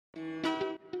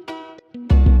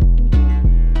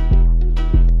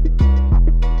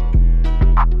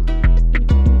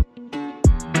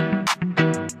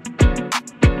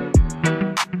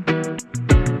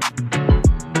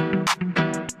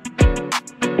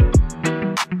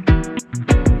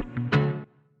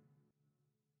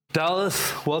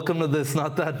Dallas, welcome to this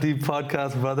Not That Deep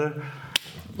podcast, brother.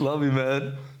 Love you,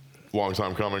 man. Long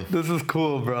time coming. This is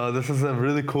cool, bro. This is a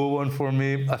really cool one for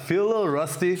me. I feel a little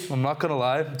rusty. I'm not gonna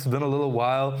lie. It's been a little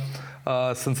while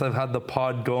since I've had the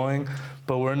pod going,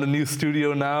 but we're in the new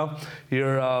studio now.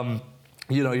 You're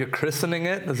christening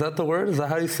it. Is that the word? Is that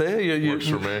how you say it? Works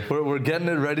for me. We're getting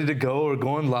it ready to go. We're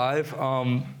going live.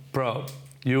 Bro,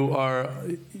 you're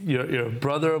a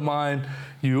brother of mine.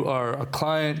 You are a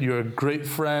client. You're a great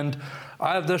friend.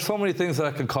 There's so many things that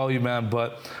I can call you, man,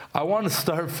 but I want to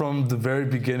start from the very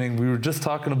beginning. We were just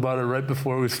talking about it right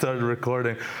before we started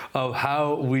recording of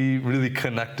how we really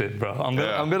connected, bro.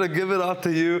 I'm gonna give it off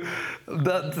to you.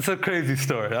 It's a crazy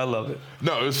story. I love it.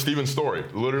 No, it was Steven's story.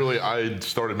 Literally, I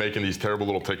started making these terrible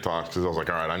little TikToks because I was like,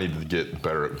 all right, I need to get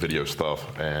better at video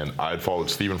stuff. And I had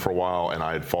followed Steven for a while, and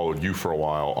I had followed you for a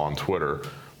while on Twitter.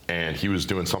 And he was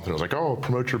doing something. I was like, oh,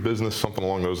 promote your business, something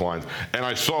along those lines. And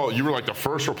I saw you were like the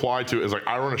first reply to it is like,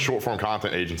 I run a short form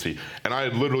content agency. And I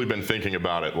had literally been thinking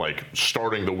about it, like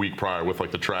starting the week prior with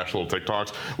like the trash little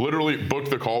TikToks. Literally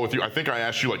booked the call with you. I think I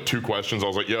asked you like 2 questions. I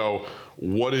was like, yo,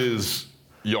 what is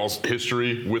y'all's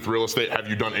history with real estate? Have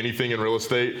you done anything in real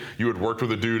estate? You had worked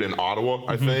with a dude in Ottawa,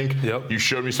 I think. Yep. You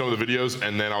showed me some of the videos,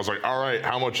 and then I was like, all right,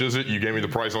 how much is it? You gave me the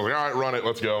price. I was like, all right, run it,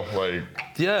 let's go.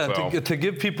 To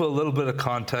give people a little bit of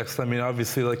context, I mean,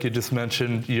 obviously, like you just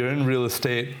mentioned, you're in real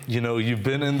estate. You've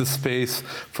been in the space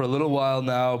for a little while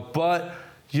now, but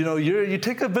you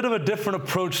take a bit of a different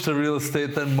approach to real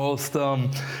estate than most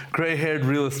gray-haired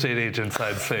real estate agents,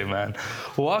 I'd say, man.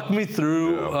 Walk me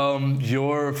through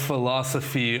your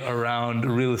philosophy around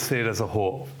real estate as a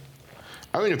whole.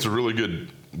 I think it's a really good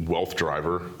wealth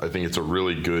driver. I think it's a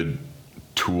really good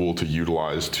tool to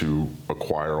utilize to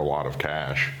acquire a lot of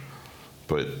cash.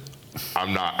 But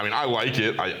I like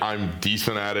it. I'm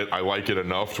decent at it. I like it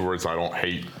enough to where I don't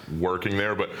hate working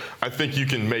there, but I think you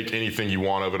can make anything you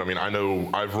want of it. I mean, I know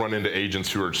I've run into agents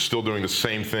who are still doing the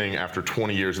same thing after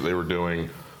 20 years that they were doing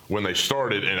when they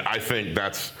started, and I think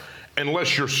that's,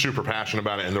 unless you're super passionate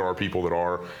about it, and there are people that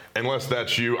are, unless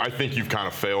that's you, I think you've kind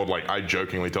of failed. Like I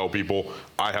jokingly tell people,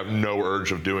 I have no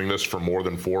urge of doing this for more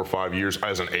than 4 or 5 years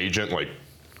as an agent, like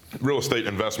real estate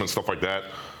investment, stuff like that.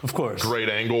 Of course. Great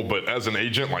angle, but as an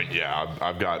agent,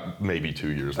 I've got maybe 2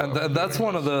 years left. And that's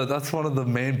one of the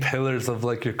main pillars of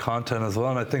like your content as well.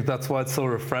 And I think that's why it's so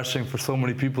refreshing for so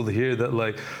many people to hear that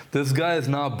like this guy is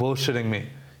not bullshitting me.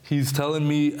 He's telling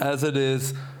me as it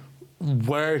is,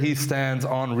 where he stands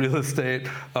on real estate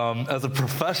as a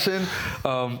profession,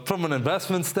 from an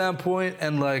investment standpoint,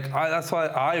 and that's why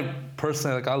I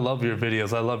personally I love your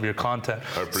videos, I love your content.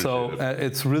 I appreciate it.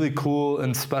 It's really cool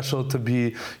and special to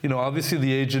be, obviously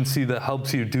the agency that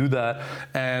helps you do that,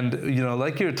 and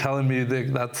like you're telling me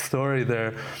that story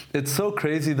there, it's so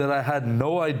crazy that I had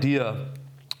no idea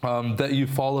that you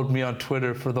followed me on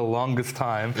Twitter for the longest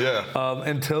time,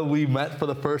 until we met for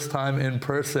the first time in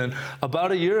person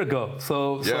about a year ago.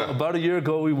 So about a year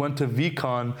ago, we went to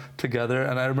VCon together,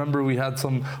 and I remember we had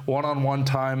some one-on-one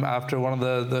time after one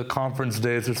of the conference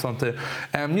days or something,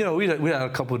 and we had a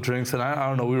couple of drinks, and I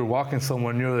don't know, we were walking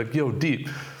somewhere, and you're like, yo, Deep,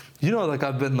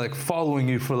 I've been following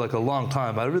you for a long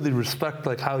time. I really respect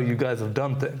how you guys have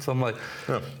done things. I'm like,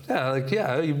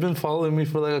 you've been following me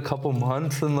for a couple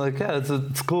months, and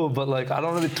it's cool, but I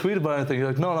don't really tweet about anything. You're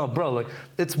like, no, bro,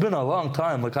 it's been a long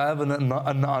time. I have an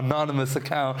anonymous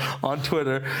account on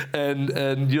Twitter,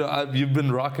 and you've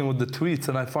been rocking with the tweets,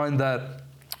 and I find that,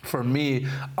 for me,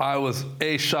 I was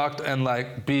A, shocked, and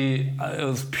B, it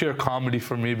was pure comedy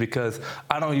for me because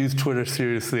I don't use Twitter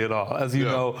seriously at all. As you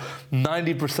know,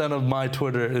 90% of my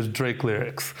Twitter is Drake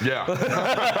lyrics.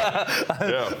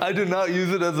 I do not use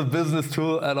it as a business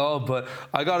tool at all, but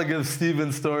I gotta give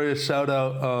Steven's story a shout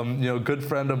out. Good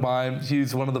friend of mine.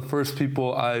 He's one of the first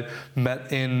people I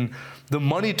met in the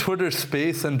money Twitter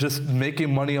space and just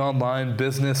making money online,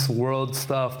 business, world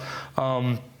stuff.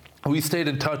 We stayed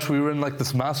in touch. We were in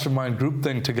this mastermind group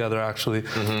thing together, actually.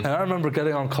 And I remember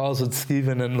getting on calls with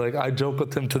Steven, and I joke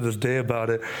with him to this day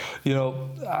about it.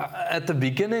 At the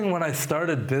beginning when I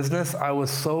started business, I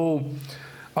was so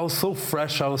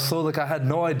fresh. I was so I had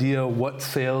no idea what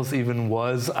sales even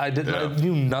was. I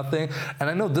knew nothing. And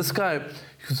I know this guy,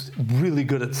 he was really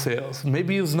good at sales.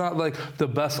 Maybe he was not the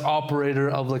best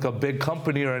operator of a big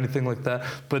company or anything like that,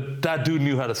 but that dude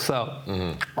knew how to sell.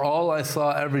 All I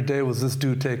saw every day was this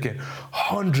dude taking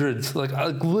hundreds,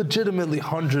 legitimately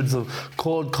hundreds of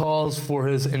cold calls for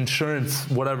his insurance,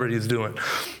 whatever he's doing.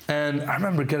 And I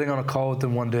remember getting on a call with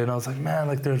him one day, and I was like,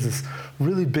 man, there's this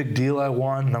really big deal I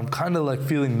want, and I'm kind of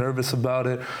feeling nervous about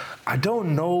it. I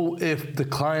don't know if the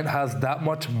client has that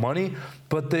much money,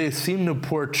 but they seem to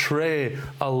portray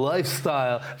a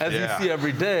lifestyle as you see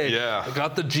every day. Yeah. They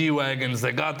got the G-Wagons,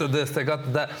 they got the this, they got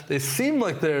the that. They seem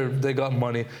like they got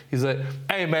money. He's like,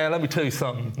 hey man, let me tell you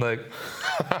something. Like,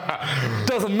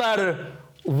 doesn't matter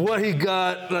what he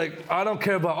got. Like, I don't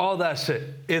care about all that shit.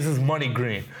 Is his money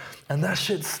green? And that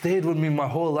shit stayed with me my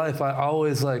whole life. I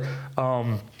always like,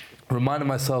 reminded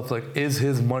myself, like, is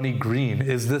his money green?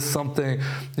 Is this something,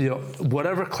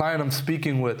 whatever client I'm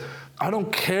speaking with, I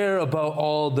don't care about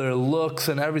all their looks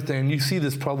and everything. And you see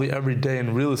this probably every day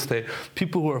in real estate.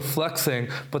 People who are flexing,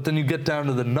 but then you get down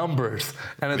to the numbers,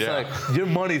 and it's like, your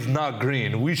money's not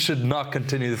green. We should not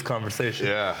continue this conversation.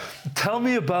 Yeah. Tell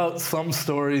me about some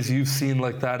stories you've seen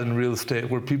like that in real estate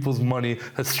where people's money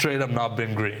has straight up not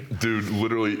been green. Dude,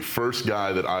 literally, first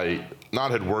guy that I not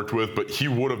had worked with, but he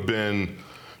would have been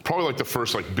probably like the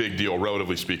first like big deal,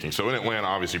 relatively speaking. So in Atlanta,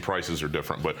 obviously prices are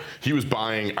different, but he was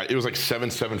buying, it was like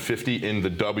 $750 in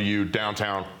the W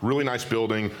downtown, really nice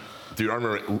building. Dude, I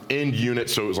remember end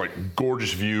unit, so it was like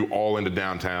gorgeous view all into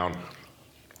downtown,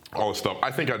 all this stuff.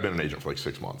 I think I'd been an agent for like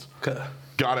 6 months. Okay.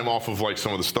 Got him off of like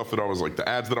some of the stuff that I was like, the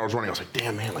ads that I was running. I was like,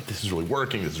 damn man, like this is really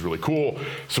working. This is really cool.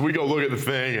 So we go look at the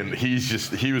thing, and he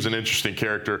was an interesting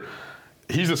character.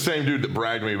 He's the same dude that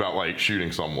bragged to me about like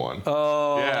shooting someone.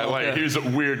 Oh, yeah, like okay. he was a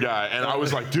weird guy, and I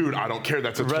was like, dude, I don't care.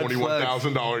 That's a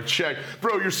 $21,000 check,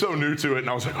 bro. You're so new to it, and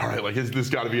I was like, all right, like this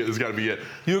got to be it. This got to be it.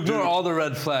 You ignore all the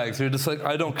red flags. You're just like,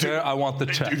 I don't care. I want the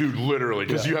check. Dude, literally,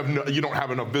 because you don't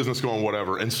have enough business going,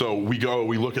 whatever. And so we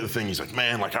look at the thing. He's like,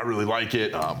 man, like I really like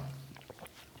it.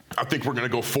 I think we're gonna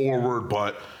go forward,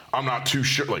 but I'm not too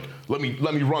sure. Like, let me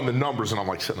run the numbers. And I'm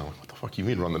like sitting there, like, what the fuck you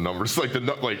mean run the numbers? Like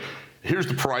here's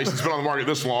the price. It's been on the market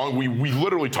this long. We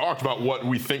literally talked about what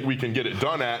we think we can get it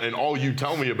done at, and all you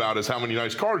tell me about is how many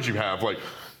nice cars you have. Like,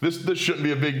 this shouldn't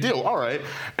be a big deal. All right.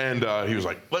 And he was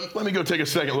like, let me go take a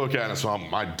second look at it. So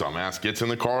my dumbass gets in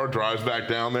the car, drives back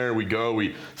down there. We go,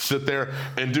 we sit there.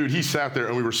 And dude, he sat there,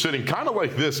 and we were sitting kind of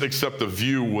like this, except the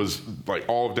view was like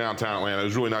all of downtown Atlanta. It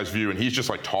was a really nice view. And he's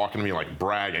just like talking to me, like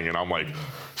bragging. And I'm like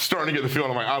starting to get the feeling.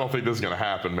 I'm like, I don't think this is going to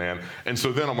happen, man. And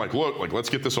so then I'm like, look, like, let's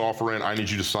get this offer in. I need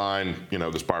you to sign,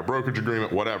 this buyer brokerage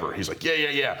agreement, whatever. He's like,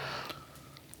 yeah.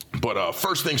 But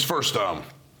first things first,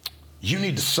 you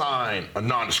need to sign a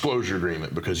non-disclosure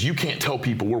agreement because you can't tell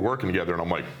people we're working together. And I'm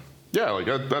like, yeah, like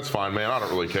that's fine, man. I don't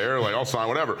really care. Like, I'll sign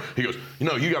whatever. He goes, you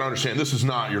got to understand, this is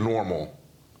not your normal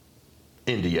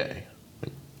NDA.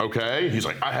 Like, okay. He's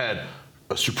like, I had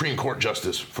a Supreme Court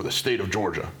justice for the state of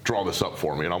Georgia draw this up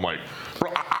for me. And I'm like,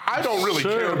 bro, I don't really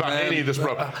care about any of this,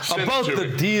 bro. About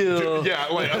the deal. Yeah,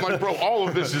 I'm like, bro, all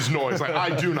of this is noise. Like,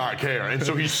 I do not care. And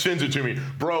so he sends it to me.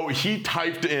 Bro, he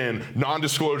typed in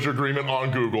non-disclosure agreement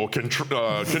on Google,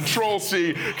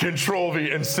 Control-C,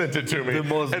 Control-V, and sent it to me.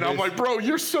 And I'm like, bro,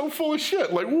 you're so full of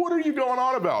shit. Like, what are you going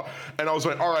on about? And I was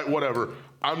like, all right, whatever.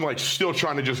 I'm like still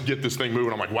trying to just get this thing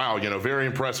moving. I'm like, wow, very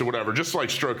impressive, whatever. Just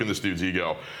like stroking this dude's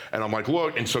ego. And I'm like,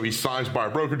 look, and so he signs buyer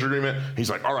brokerage agreement.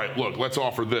 He's like, all right, look, let's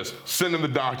offer this. Send him the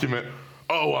document.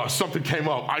 Oh, something came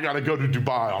up. I got to go to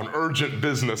Dubai on urgent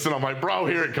business. And I'm like, bro,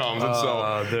 here it comes. And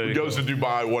so he goes to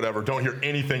Dubai, whatever. Don't hear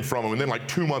anything from him. And then like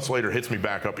 2 months later, hits me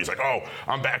back up. He's like, oh,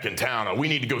 I'm back in town. We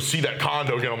need to go see that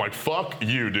condo again. I'm like, fuck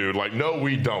you, dude. Like, no,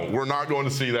 we don't. We're not going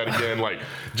to see that again. Like,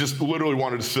 just literally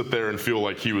wanted to sit there and feel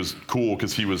like he was cool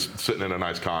because he was sitting in a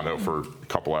nice condo for a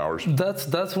couple hours.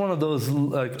 That's one of those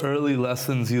like early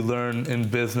lessons you learn in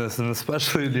business, and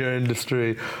especially in your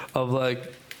industry, of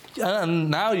like, and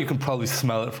now you can probably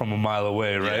smell it from a mile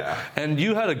away, right? Yeah. And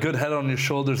you had a good head on your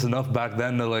shoulders enough back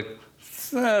then to like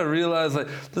realize like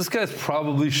this guy's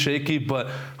probably shaky, but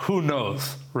who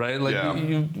knows, right? Like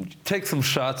you take some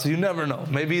shots, you never know.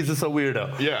 Maybe he's just a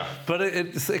weirdo. Yeah. But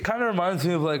it kind of reminds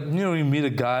me of like, you meet a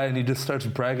guy and he just starts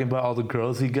bragging about all the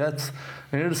girls he gets,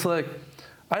 and you're just like,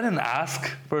 I didn't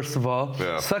ask, first of all.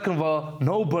 Yeah. Second of all,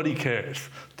 nobody cares.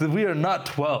 We are not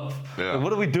 12. Yeah. Like,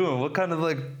 what are we doing? What kind of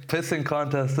like pissing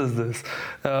contest is this?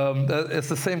 It's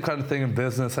the same kind of thing in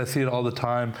business. I see it all the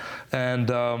time. And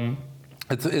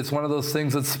it's one of those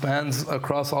things that spans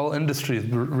across all industries,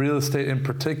 real estate in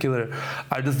particular.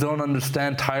 I just don't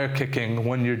understand tire kicking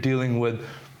when you're dealing with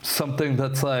something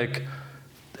that's like,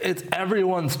 it's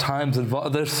everyone's time's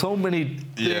involved. There's so many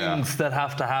things that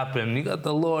have to happen. You got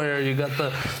the lawyer, you got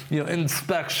the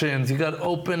inspections, you got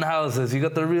open houses, you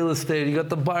got the real estate, you got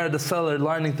the buyer, the seller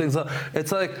lining things up.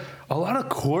 It's like a lot of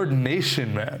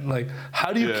coordination, man. Like,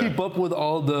 how do you keep up with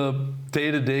all the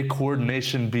day-to-day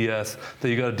coordination BS that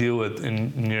you got to deal with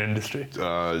in your industry?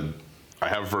 I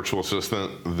have a virtual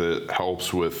assistant that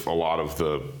helps with a lot of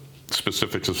the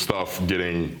specifics of stuff,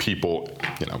 getting people,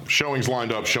 showings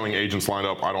lined up, showing agents lined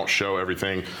up. I don't show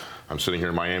everything. I'm sitting here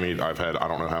in Miami. I've had, I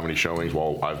don't know how many showings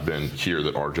while I've been here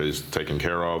that RJ's taken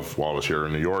care of while I was here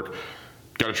in New York.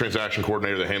 Got a transaction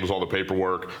coordinator that handles all the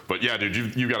paperwork. But yeah,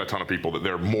 dude, you've got a ton of people that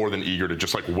they're more than eager to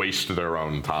just like waste their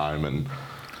own time and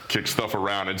kick stuff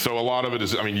around. And so a lot of it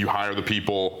is, you hire the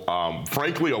people.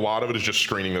 Frankly, a lot of it is just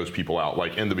screening those people out.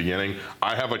 Like in the beginning,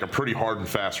 I have like a pretty hard and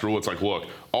fast rule. It's like, look,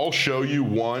 I'll show you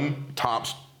one,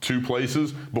 tops 2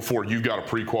 places before you've got a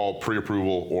pre-qual,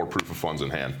 pre-approval, or proof of funds in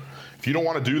hand. If you don't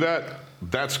want to do that,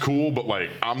 that's cool. But like,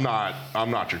 I'm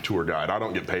not your tour guide. I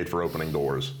don't get paid for opening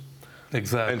doors.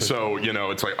 Exactly. And so,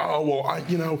 it's like, oh, well,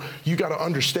 you got to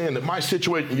understand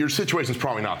that your situation's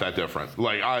probably not that different.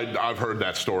 Like, I've heard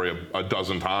that story a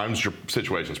dozen times. Your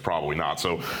situation's probably not.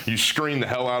 So you screen the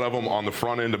hell out of them on the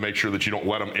front end to make sure that you don't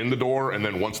let them in the door. And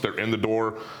then once they're in the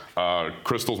door,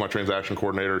 Crystal's my transaction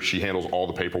coordinator. She handles all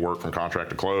the paperwork from contract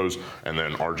to close. And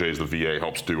then RJ's the VA,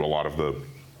 helps do a lot of the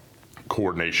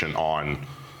coordination on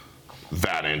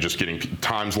that end, just getting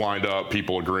times lined up,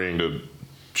 people agreeing to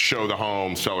show the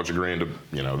home, sellers agreeing to,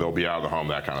 they'll be out of the home,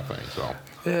 that kind of thing. So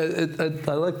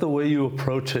yeah, I like the way you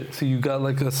approach it. So you got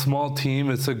like a small team.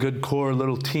 It's a good core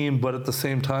little team, but at the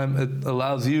same time, it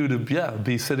allows you to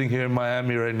be sitting here in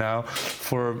Miami right now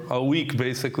for a week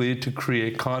basically to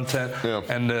create content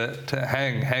and to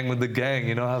hang with the gang.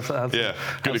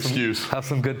 Have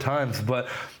some good times. But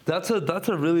that's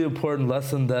a really important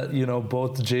lesson that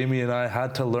both Jamie and I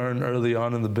had to learn early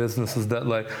on in the business, is that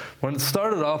like when it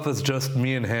started off as just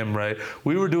me and him, right?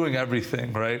 We were doing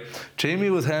everything, right? Jamie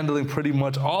was handling pretty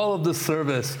much all of the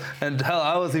service, and hell,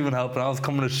 I was even helping. I was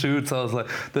coming to shoots. I was like,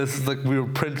 this is like we were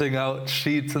printing out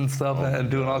sheets and stuff and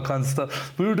doing all kinds of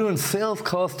stuff. We were doing sales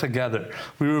calls together.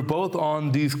 We were both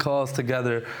on these calls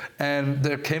together, and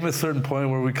there came a certain point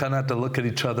where we kind of had to look at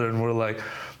each other and we're like,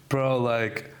 bro,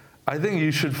 like, I think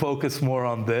you should focus more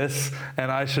on this,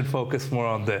 and I should focus more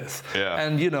on this. Yeah.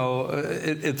 And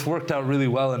it's worked out really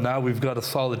well, and now we've got a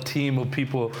solid team of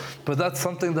people. But that's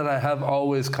something that I have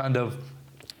always kind of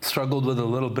struggled with a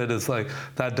little bit, is like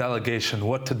that delegation,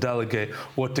 what to delegate,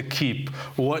 what to keep,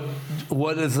 what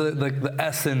is it, like the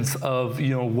essence of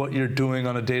what you're doing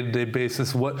on a day-to-day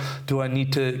basis. What do I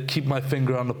need to keep my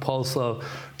finger on the pulse of?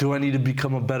 Do I need to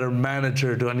become a better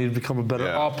manager? Do I need to become a better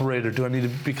operator? Do I need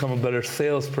to become a better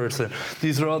salesperson?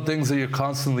 These are all things that you're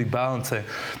constantly balancing.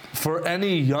 For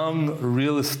any young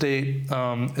real estate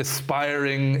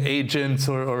aspiring agents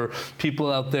or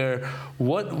people out there,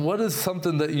 what is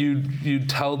something that you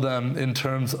tell them in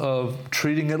terms of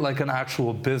treating it like an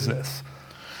actual business?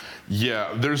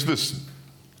 Yeah, there's this,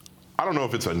 I don't know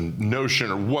if it's a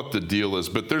notion or what the deal is,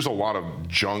 but there's a lot of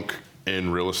junk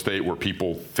in real estate where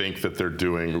people think that they're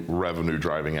doing revenue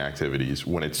driving activities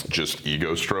when it's just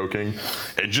ego stroking,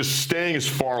 and just staying as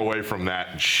far away from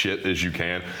that shit as you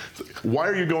can. Why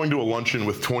are you going to a luncheon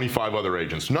with 25 other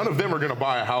agents? None of them are going to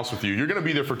buy a house with you. You're going to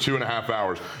be there for 2.5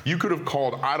 hours. You could have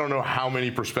called I don't know how many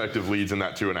prospective leads in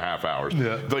that 2.5 hours.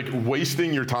 Yeah. Like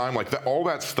wasting your time, like that, all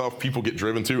that stuff people get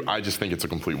driven to, I just think it's a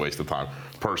complete waste of time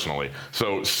personally.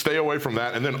 So stay away from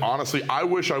that. And then honestly, I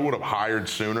wish I would have hired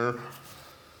sooner.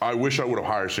 I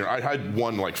had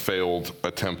one like failed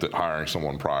attempt at hiring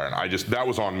someone prior, and that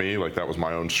was on me, like that was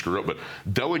my own screw up. But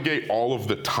delegate all of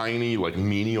the tiny like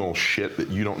menial shit that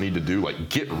you don't need to do. Like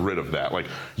get rid of that. Like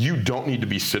you don't need to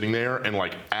be sitting there and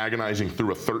like agonizing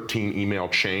through a 13 email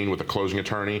chain with a closing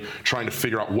attorney trying to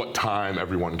figure out what time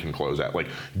everyone can close at. Like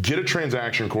get a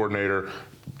transaction coordinator,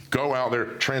 go out there,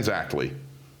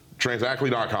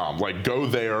 Transactly.com. Like go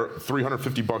there,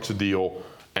 $350 a deal,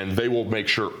 and they will make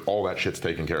sure all that shit's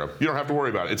taken care of. You don't have to worry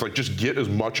about it. It's like just get as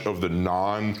much of the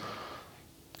non-client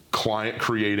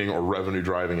creating or revenue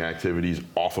driving activities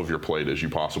off of your plate as you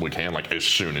possibly can, like as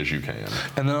soon as you can.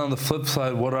 And then on the flip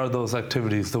side, what are those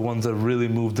activities, the ones that really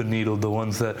move the needle, the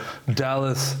ones that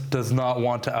Dallas does not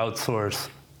want to outsource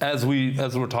as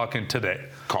we're talking today?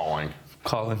 Calling,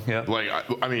 yeah. Like,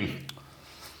 I mean,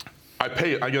 I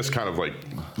pay, I guess kind of like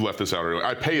left this out earlier.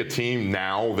 I pay a team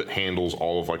now that handles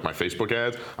all of like my Facebook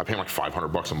ads. I pay them like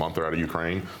 $500 a month. They're out of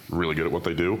Ukraine, really good at what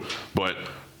they do. But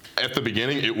at the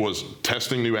beginning, it was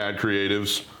testing new ad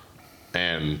creatives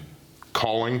and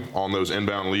calling on those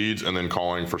inbound leads and then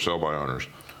calling for sell by owners.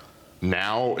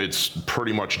 Now it's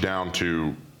pretty much down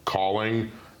to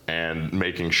calling and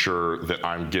making sure that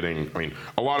I'm getting, I mean,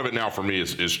 a lot of it now for me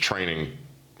is training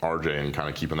RJ and kind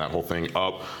of keeping that whole thing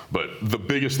up. But the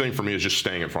biggest thing for me is just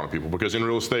staying in front of people, because in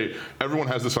real estate, everyone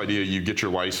has this idea: you get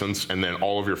your license and then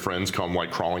all of your friends come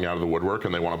like crawling out of the woodwork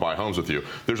and they want to buy homes with you.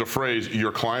 There's a phrase: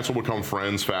 your clients will become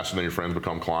friends faster than your friends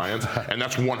become clients, and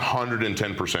that's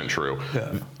 110% true.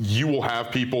 Yeah. You will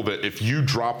have people that if you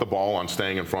drop the ball on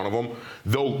staying in front of them,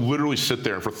 they'll literally sit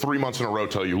there and for 3 months in a row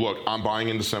tell you, look, I'm buying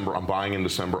in December, I'm buying in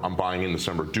December, I'm buying in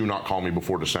December. Do not call me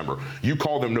before December. You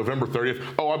call them November 30th,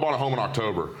 oh, I bought a home in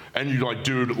October. And you're like,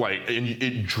 dude, like, and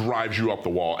it drives you up the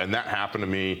wall. And that happened to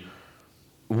me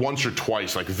once or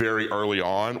twice, like very early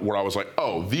on, where I was like,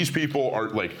 oh, these people are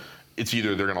like, it's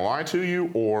either they're gonna lie to you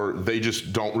or they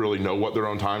just don't really know what their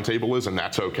own timetable is, and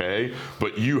that's okay.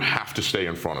 But you have to stay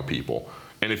in front of people.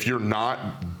 And if you're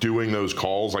not doing those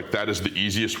calls, like that is the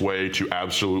easiest way to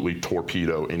absolutely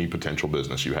torpedo any potential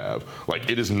business you have. Like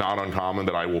it is not uncommon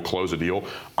that I will close a deal.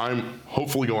 I'm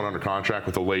hopefully going under contract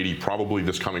with a lady probably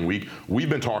this coming week. We've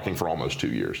been talking for almost 2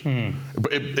 years.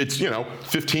 But it's,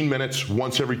 15 minutes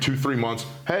once every 2-3 months.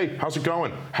 Hey, how's it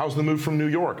going? How's the move from New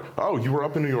York? Oh, you were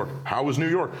up in New York. How was New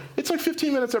York? It's like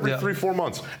 15 minutes every 3-4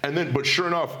 months. And then, but sure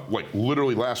enough, like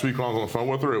literally last week when I was on the phone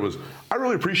with her, it was, I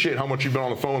really appreciate how much you've been on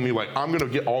the phone with me. Like I'm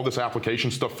gonna get all this application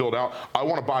stuff filled out. I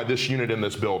want to buy this unit in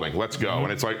this building. Let's go.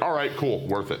 And it's like, all right, cool,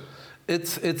 worth it.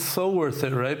 It's so worth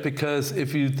it, right? Because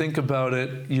if you think about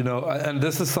it, and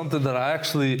this is something that I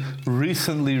actually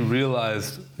recently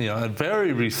realized, and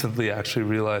very recently actually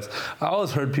realized. I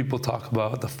always heard people talk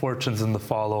about the fortunes and the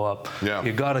follow-up. Yeah.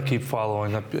 You got to keep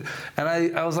following up. And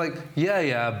I was like,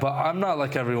 yeah, but I'm not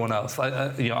like everyone else.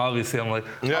 Obviously I'm like,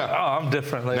 I'm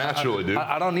different. Like, naturally, dude.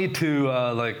 I don't need to,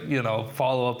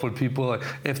 follow up with people. Like,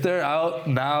 if they're out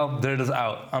now, they're just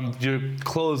out. You're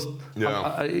closed.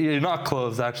 Yeah. You're not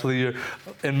closed, actually.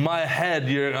 In my head,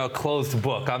 you're a closed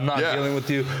book. I'm not dealing with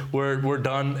you. We're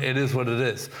done. It is what it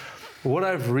is. What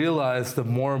I've realized, the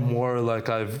more and more like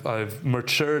I've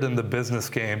matured in the business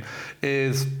game,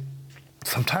 is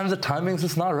sometimes the timing's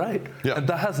just not right. Yeah. And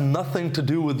that has nothing to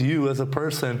do with you as a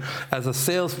person, as a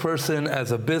salesperson,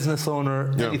 as a business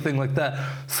owner, anything like that.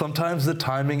 Sometimes the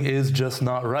timing is just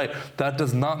not right. That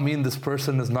does not mean this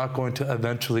person is not going to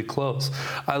eventually close.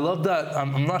 I love that.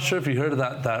 I'm not sure if you heard of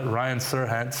that Ryan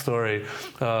Serhant story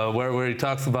where he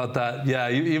talks about that. Yeah,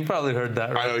 you probably heard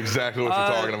that, right? I know exactly what you're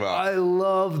talking about. I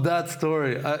love that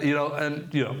story.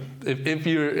 If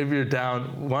you're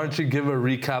down, why don't you give a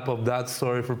recap of that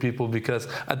story for people, because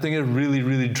I think it really,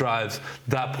 really drives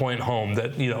that point home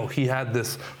that, he had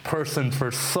this person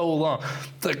for so long,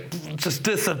 just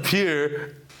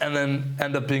disappear and then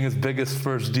end up being his biggest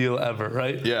first deal ever,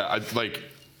 right? Yeah, I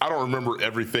don't remember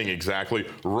everything exactly.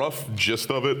 Rough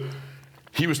gist of it,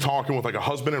 he was talking with like a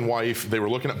husband and wife. They were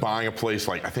looking at buying a place,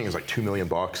 I think it was like $2 million,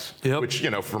 which,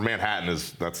 for Manhattan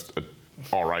that's a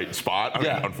all right spot, I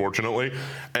mean, unfortunately.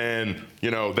 And,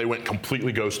 they went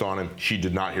completely ghost on him. She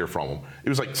did not hear from him. It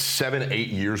was like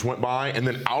 7-8 years went by, and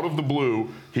then out of the blue,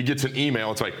 he gets an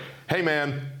email. It's like, hey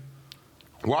man,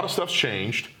 a lot of stuff's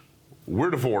changed. We're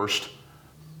divorced.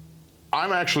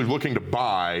 I'm actually looking to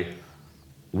buy.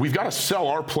 We've got to sell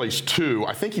our place too.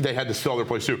 I think they had to sell their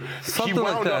place too. Something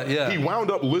like that, He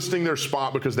wound up listing their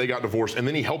spot because they got divorced, and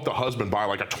then he helped the husband buy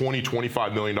like a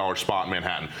 $20-25 million spot in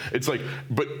Manhattan. It's like,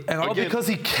 all because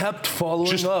he kept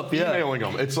following up, emailing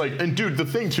them. It's like, and dude, the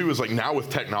thing too is like now with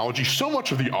technology, so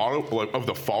much of the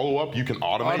the follow up you can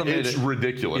automate. It's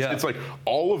ridiculous. Yeah. It's like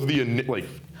all of the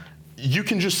you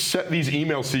can just set these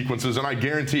email sequences, and I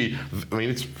guarantee,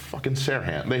 it's fucking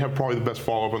Serhant. They have probably the best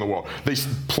follow-up in the world. They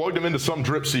plugged them into some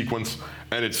drip sequence,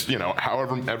 and it's,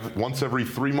 once every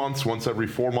 3 months, once every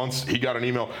 4 months, he got an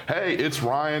email, hey, it's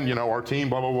Ryan, our team,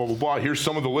 blah, blah, blah, blah, blah. Here's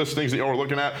some of the listings that y'all are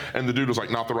looking at, and the dude was like,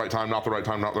 not the right time, not the right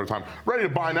time, not the right time. Ready to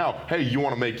buy now. Hey, you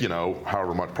want to make,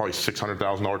 however much, probably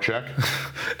 $600,000 check?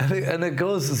 and it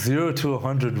goes 0 to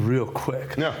 100 real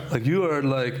quick. Yeah. You are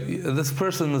this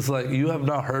person is you have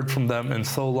not heard from them in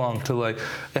so long to it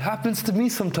happens to me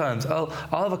sometimes. I'll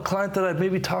have a client that I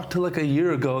maybe talked to a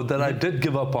year ago that I did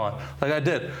give up on, I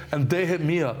did, and they hit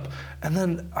me up. And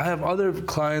then I have other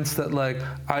clients that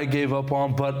I gave up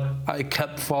on, but I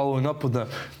kept following up with them.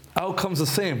 Outcome's the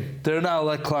same. They're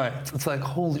now clients. It's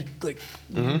holy,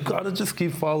 you gotta just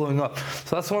keep following up.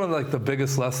 So that's one of the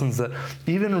biggest lessons that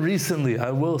even recently,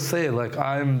 I will say,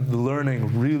 I'm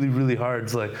learning really, really hard.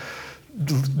 It's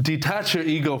detach your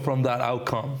ego from that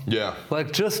outcome. Yeah.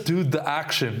 Just do the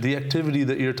action, the activity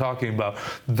that you're talking about.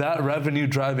 That revenue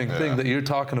driving thing that you're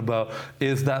talking about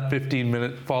is that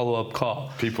 15-minute follow-up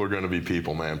call. People are going to be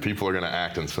people, man. People are going to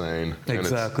act insane.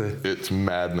 Exactly. And it's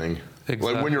maddening.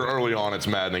 Like when you're early on, it's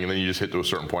maddening, and then you just hit to a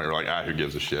certain point, you're like, who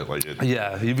gives a shit? Like,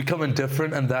 yeah, you become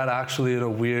indifferent, and that actually, in a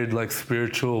weird, like,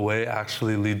 spiritual way,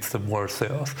 actually leads to more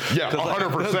sales. Yeah,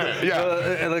 100%.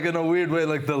 Yeah. Like, in a weird way,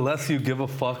 like, the less you give a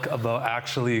fuck about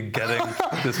actually getting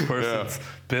this person's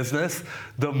business,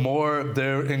 the more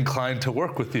they're inclined to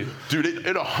work with you. Dude,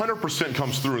 it 100%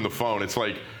 comes through in the phone. It's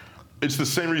like, it's the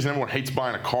same reason everyone hates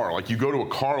buying a car. Like, you go to a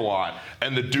car lot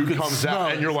and the dude comes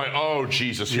out and you're like, oh,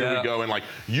 Jesus, here we go. And like,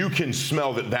 you can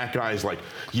smell that guy's like,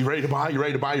 you ready to buy? You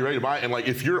ready to buy? You ready to buy? And like,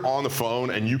 if you're on the phone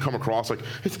and you come across like,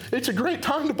 it's a great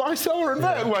time to buy, sell, or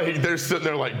invest. Like, they're sitting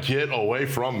there like, get away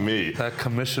from me. That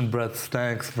commission breath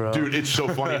stinks, bro. Dude, it's so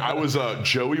funny.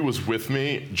 Joey was with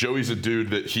me. Joey's a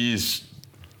dude that he's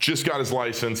just got his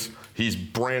license. He's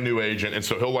brand new agent, and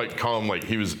so he'll like come, like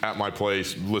he was at my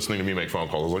place listening to me make phone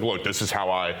calls. I was like, look, this is how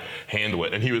I handle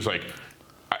it. And he was like,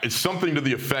 it's something to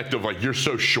the effect of like, you're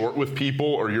so short with people,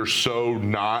 or you're so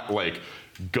not like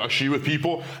gushy with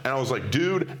people. And I was like,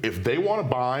 dude, if they want to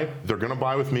buy, they're going to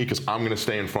buy with me because I'm going to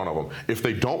stay in front of them. If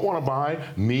they don't want to buy,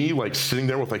 me like sitting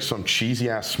there with like some cheesy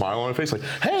ass smile on my face, like,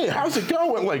 hey, how's it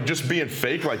going? Like just being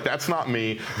fake, like that's not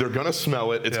me. They're going to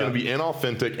smell it. It's going to be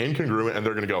inauthentic, incongruent, and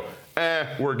they're going to go,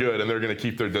 we're good, and they're going to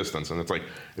keep their distance. And it's like,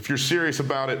 if you're serious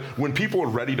about it, when people are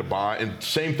ready to buy, and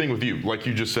same thing with you, like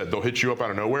you just said, they'll hit you up out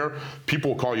of nowhere.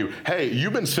 People will call you, hey,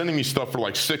 you've been sending me stuff for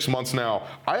like 6 months now.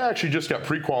 I actually just got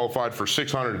pre-qualified for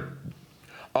 600.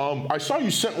 I saw you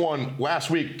sent one last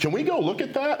week. Can we go look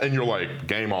at that? And you're like,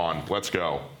 game on, let's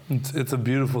go. It's a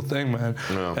beautiful thing, man.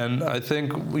 Yeah. And I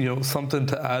think, something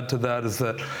to add to that is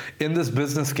that in this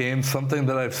business game, something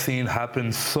that I've seen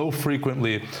happen so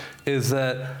frequently is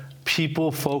that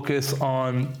people focus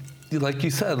on, like you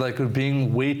said, like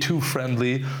being way too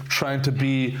friendly, trying to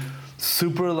be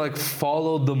super like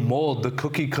follow the mold, the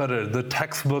cookie cutter, the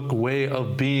textbook way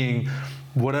of being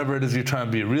whatever it is you're trying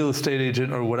to be, a real estate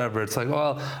agent or whatever. It's like,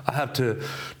 well, I have to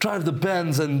drive the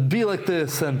Benz and be like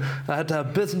this, and I have to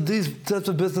have these types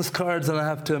of business cards, and I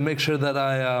have to make sure that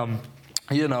I'm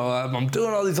doing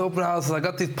all these open houses. I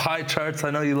got these pie charts.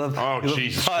 I know you love. Oh,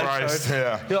 Jesus Christ!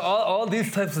 Charts. Yeah. All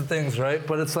these types of things, right?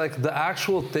 But it's like the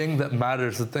actual thing that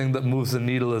matters, the thing that moves the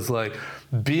needle, is like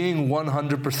being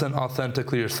 100%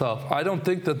 authentically yourself. I don't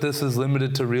think that this is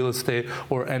limited to real estate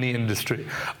or any industry.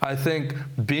 I think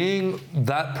being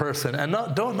that person and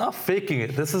not faking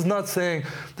it. This is not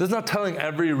telling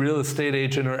every real estate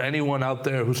agent or anyone out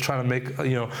there who's trying to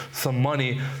make some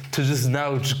money to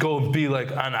just go and be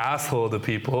like an asshole to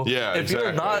people. Yeah, if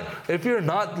you're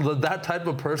not that type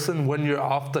of person when you're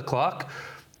off the clock,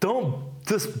 don't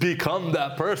just become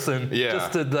that person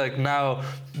just to like now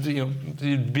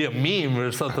you'd be a meme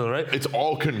or something, right? It's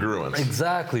all congruence.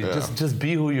 Exactly. Yeah. Just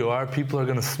be who you are. People are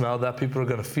gonna smell that. People are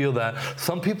gonna feel that.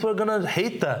 Some people are gonna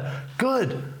hate that.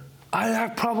 Good. I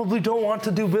probably don't want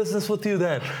to do business with you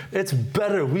then. It's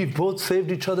better. We've both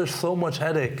saved each other so much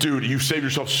headache. Dude, you saved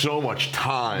yourself so much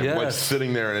time like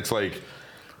sitting there, and it's like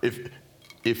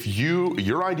if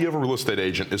your idea of a real estate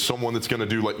agent is someone that's going to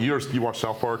do like you watch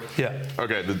South Park? Yeah.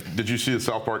 Okay. Did you see the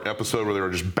South Park episode where they were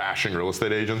just bashing real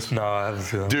estate agents? No, I haven't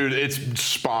seen that. Dude, it's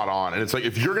spot on. And it's like,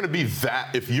 if you're going to be that,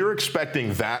 if you're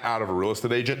expecting that out of a real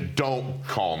estate agent, don't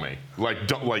call me.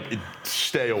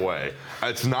 Stay away.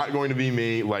 It's not going to be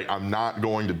me. Like, I'm not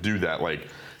going to do that. Like,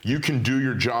 you can do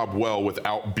your job well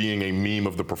without being a meme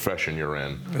of the profession you're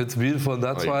in. It's beautiful.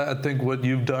 That's why I think what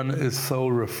you've done is so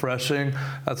refreshing.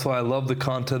 That's why I love the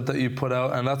content that you put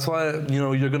out, and that's why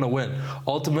you're gonna win.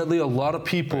 Ultimately, a lot of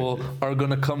people are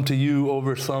gonna come to you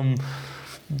over some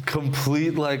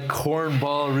complete like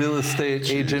cornball real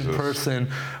estate agent person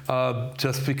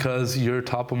just because you're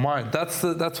top of mind.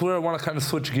 That's where I want to kind of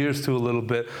switch gears to a little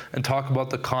bit and talk about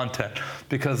the content,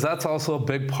 because that's also a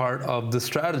big part of the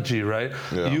strategy, right?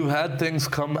 Yeah. You had things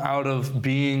come out of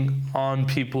being on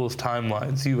people's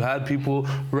timelines. You had people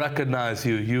recognize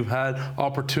you. You've had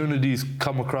opportunities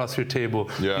come across your table.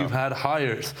 Yeah. You've had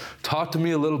hires. Talk to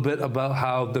me a little bit about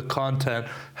how the content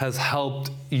has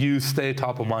helped you stay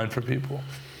top of mind for people.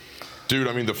 Dude,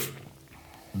 I mean,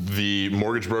 the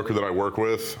mortgage broker that I work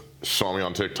with saw me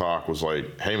on TikTok, was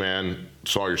like, hey man,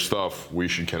 saw your stuff, we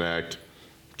should connect.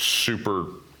 Super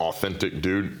authentic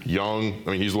dude, young.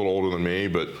 I mean, he's a little older than me,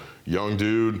 but young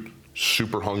dude,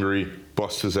 super hungry,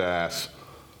 busts his ass.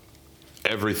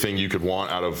 Everything you could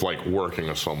want out of like working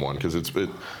with someone, because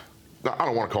I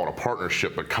don't want to call it a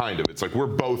partnership, but kind of. It's like we're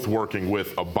both working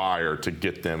with a buyer to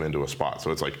get them into a spot.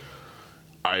 So it's like,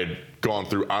 I had gone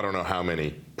through I don't know how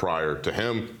many prior to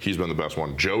him. He's been the best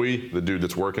one. Joey, the dude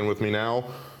that's working with me now,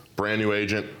 brand new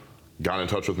agent, got in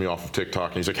touch with me off of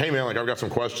TikTok, and he's like, hey man, like I've got some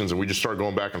questions, and we just started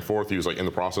going back and forth. He was like in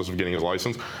the process of getting his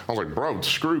license. I was like, bro,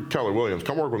 screw Keller Williams,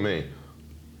 come work with me.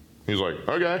 He's like,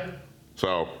 okay.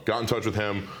 So got in touch with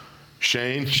him.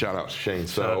 Shane, shout out to Shane.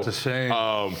 Shout out to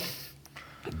Shane.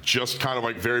 Just kind of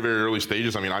like very, very early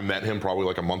stages. I mean, I met him probably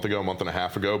like a month and a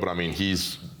half ago, but I mean,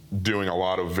 he's doing a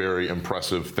lot of very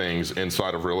impressive things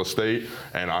inside of real estate,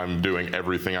 and I'm doing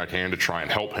everything I can to try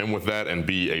and help him with that and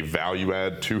be a value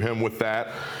add to him with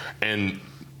that. And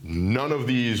none of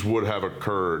these would have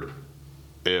occurred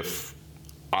if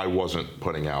I wasn't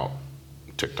putting out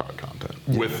TikTok content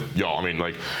with y'all. I mean,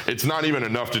 like, it's not even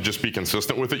enough to just be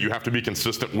consistent with it. You have to be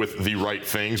consistent with the right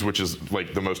things, which is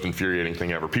like the most infuriating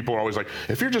thing ever. People are always like,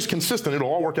 if you're just consistent, it'll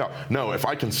all work out. No, if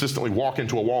I consistently walk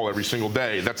into a wall every single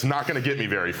day, that's not going to get me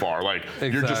very far. Like,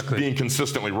 you're just being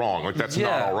consistently wrong. Like, that's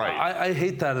not all right. I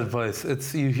hate that advice.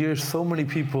 It's, you hear so many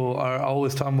people are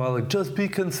always talking about like, just be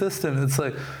consistent. It's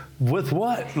like, with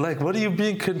what? Like, what are you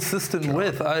being consistent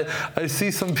with? I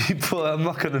see some people, I'm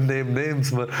not going to name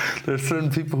names, but there's certain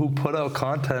people who put out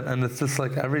content, and it's just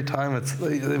like every time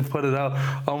they put it out,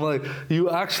 I'm like,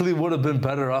 you actually would have been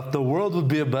better off. The world would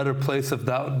be a better place if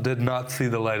that did not see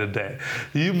the light of day.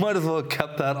 You might as well have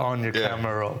kept that on your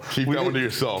camera roll. Keep that one to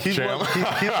yourself, Cham.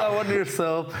 Keep that one to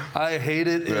yourself. I hate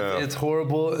it. It's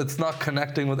horrible. It's not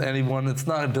connecting with anyone. It's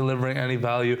not delivering any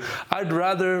value. I'd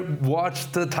rather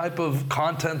watch the type of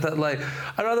content that, like,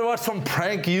 I'd rather watch some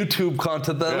prank YouTube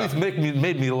content that at least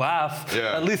made me laugh.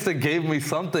 At least it gave me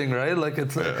something, right? Like,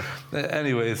 it's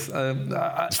anyways.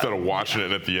 Instead of watching it,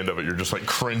 and at the end of it, you're just like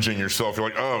cringing yourself. You're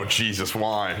like, oh Jesus,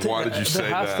 why? Why did you say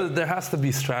that? There has to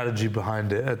be strategy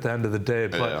behind it at the end of the day.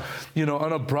 But you know,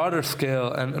 on a broader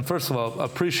scale, and first of all,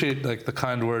 appreciate like the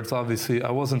kind words. Obviously,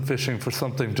 I wasn't fishing for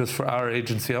something just for our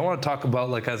agency. I want to talk about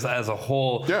like as a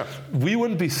whole. We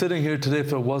wouldn't be sitting here today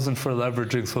if it wasn't for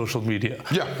leveraging social media.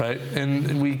 Right.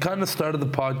 And we kind of started the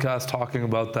podcast talking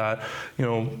about that. You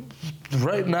know,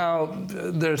 right now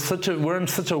we're in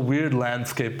such a weird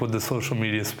landscape with the social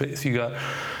media space. You got,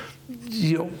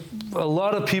 you know, a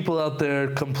lot of people out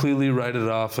there completely write it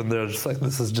off, and they're just like,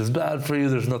 this is just bad for you.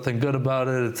 There's nothing good about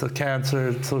it. It's a cancer.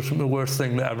 It's the worst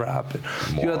thing to ever happen.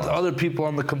 You got other people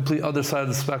on the complete other side of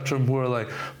the spectrum who are like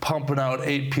pumping out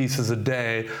 8 pieces a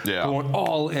day, going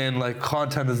all in, like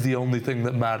content is the only thing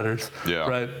that matters.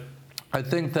 Right. I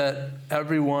think that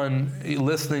everyone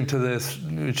listening to this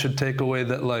should take away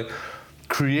that, like,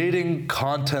 creating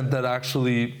content that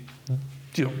actually,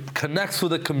 you know, connects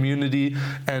with a community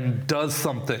and does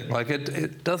something. Like,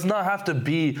 it does not have to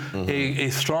be a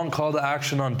strong call to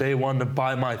action on day one to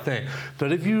buy my thing.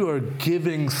 But if you are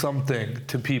giving something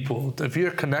to people, if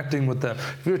you're connecting with them,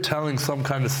 if you're telling some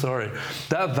kind of story,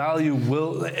 that value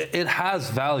it has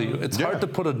value. It's hard to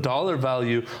put a dollar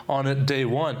value on it day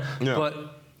one.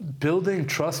 But building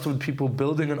trust with people,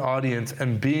 building an audience,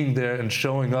 and being there and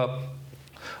showing up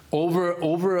over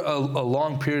a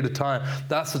long period of time,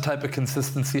 that's the type of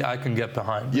consistency I can get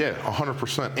behind.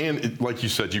 100%. And like you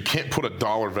said, you can't put a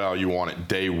dollar value on it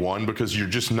day one because you're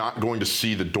just not going to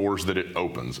see the doors that it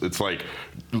opens. It's like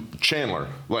Chandler,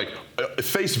 like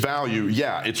face value,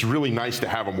 it's really nice to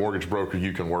have a mortgage broker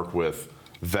you can work with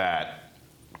that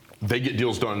they get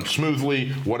deals done smoothly,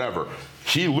 whatever.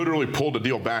 He literally pulled a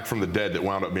deal back from the dead that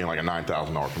wound up being like a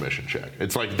 $9,000 commission check.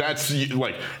 It's like, that's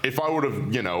like, if I would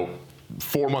have, you know,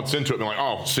 4 months into it, been like,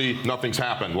 oh, see, nothing's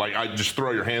happened. Like, I just throw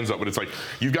your hands up. But it's like,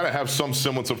 you've got to have some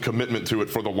semblance of commitment to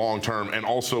it for the long term, and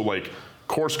also like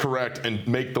course correct and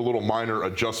make the little minor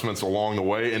adjustments along the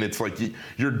way. And it's like,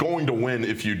 you're going to win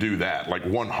if you do that, like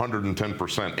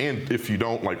 110%. And if you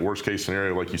don't, like worst case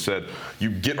scenario, like you said,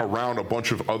 you get around a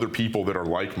bunch of other people that are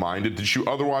like-minded that you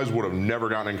otherwise would have never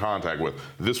gotten in contact with.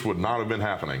 This would not have been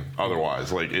happening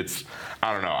otherwise. Like, it's,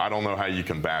 I don't know. I don't know how you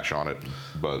can bash on it,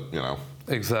 but you know.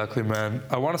 Exactly, man.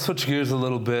 I want to switch gears a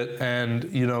little bit and,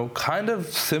 you know, kind of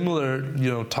similar, you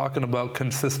know, talking about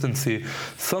consistency.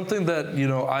 Something that, you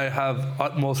know, I have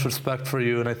utmost respect for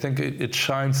you, and I think it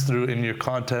shines through in your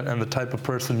content and the type of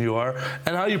person you are.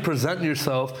 And how you present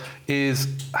yourself is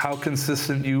how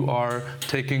consistent you are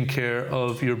taking care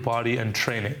of your body and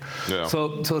training.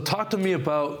 So talk to me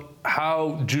about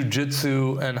how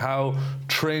jiu-jitsu and how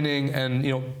training and,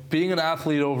 you know, being an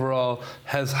athlete overall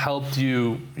has helped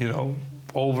you, you know,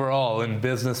 overall in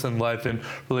business and life and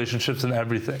relationships and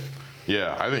everything.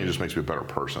 I think it just makes me a better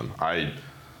person. I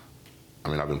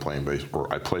mean, I've been playing baseball.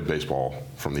 I played baseball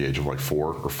from the age of like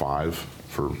 4 or 5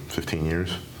 for 15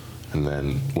 years. And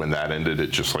then when that ended,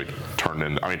 it just like turned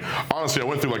into, I mean, honestly, I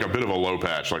went through like a bit of a low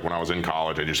patch. Like when I was in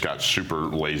college, I just got super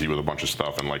lazy with a bunch of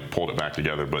stuff and like pulled it back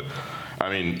together. But I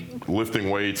mean, lifting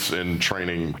weights and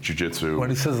training jiu-jitsu. When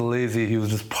he says lazy, he was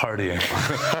just partying.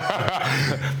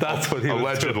 That's what he was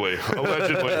Allegedly.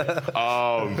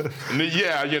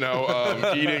 Yeah, you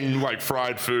know, eating like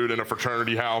fried food in a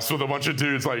fraternity house with a bunch of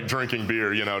dudes like drinking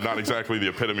beer, you know, not exactly the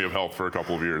epitome of health for a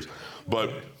couple of years.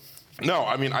 But no,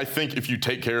 I mean, I think if you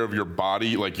take care of your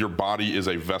body, like your body is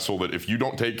a vessel that if you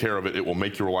don't take care of it, it will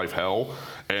make your life hell.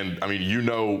 And I mean, you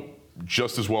know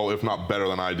just as well, if not better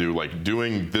than I do, like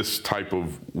doing this type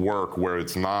of work where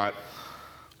it's not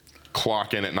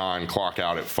clock in at 9, clock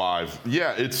out at 5.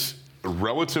 Yeah, it's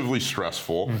relatively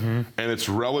stressful and it's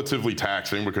relatively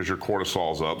taxing because your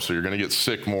cortisol's up, so you're going to get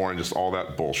sick more and just all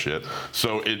that bullshit.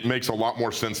 So it makes a lot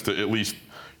more sense to at least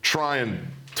try and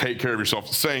take care of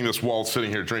yourself. Saying this while sitting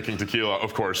here drinking tequila,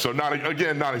 of course. So not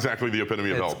exactly the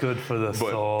epitome of health. It's good for the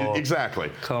soul.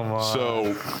 Exactly. Come on.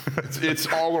 So it's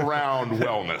all around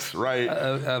wellness, right?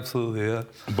 Absolutely, yeah.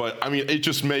 But I mean, it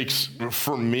just makes,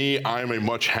 for me, I'm a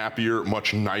much happier,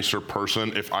 much nicer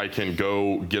person if I can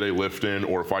go get a lift in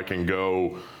or if I can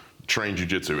go train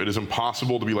jiu-jitsu. It is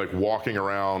impossible to be like walking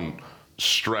around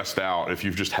stressed out if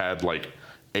you've just had like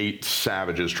 8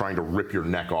 savages trying to rip your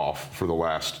neck off for the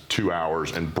last 2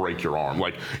 hours and break your arm.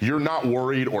 Like, you're not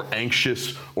worried or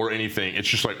anxious or anything. It's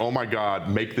just like, oh my God,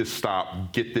 make this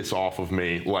stop, get this off of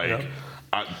me. Like,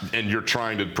 and you're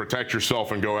trying to protect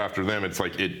yourself and go after them. It's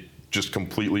like, it just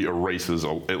completely erases,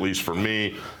 at least for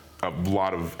me, a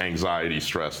lot of anxiety,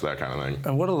 stress, that kind of thing.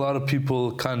 And what a lot of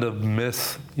people kind of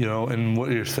miss, you know, in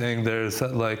what you're saying there is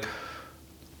that, like,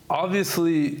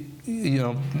 obviously, you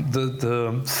know,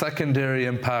 the secondary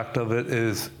impact of it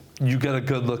is you get a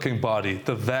good looking body.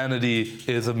 The vanity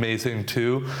is amazing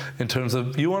too, in terms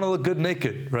of you want to look good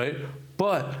naked, right?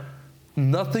 But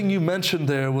nothing you mentioned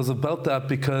there was about that,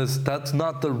 because that's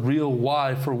not the real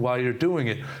why for why you're doing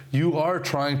it. You are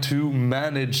trying to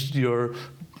manage your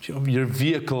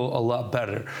vehicle a lot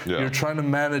better. Yeah. You're trying to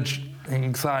manage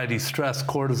anxiety, stress,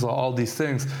 cortisol, all these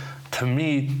things. To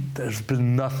me, there's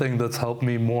been nothing that's helped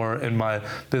me more in my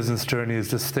business journey is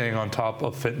just staying on top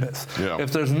of fitness. Yeah.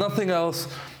 If there's nothing else,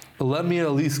 let me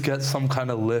at least get some kind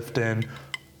of lift in,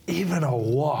 even a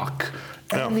walk,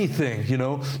 anything, you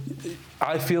know.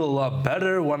 I feel a lot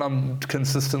better when I'm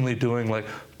consistently doing like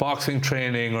boxing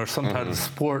training or some kind of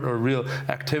sport or real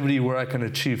activity where I can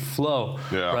achieve flow,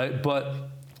 right? But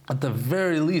at the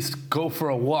very least, go for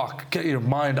a walk, get your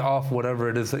mind off whatever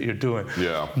it is that you're doing.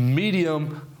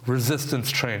 Medium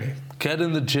resistance training. Get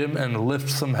in the gym and lift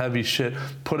some heavy shit,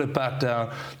 put it back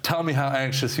down. Tell me how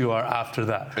anxious you are after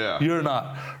that. You're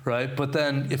not, right? But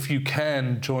then if you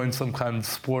can join some kind of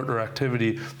sport or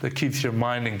activity that keeps your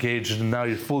mind engaged and now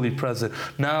you're fully present.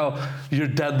 Now your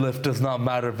deadlift does not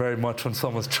matter very much when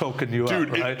someone's choking you dude,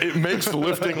 up, right? It makes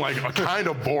lifting like a kind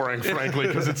of boring, frankly,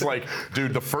 because it's like,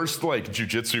 dude, the first like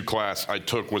jiu-jitsu class I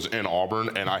took was in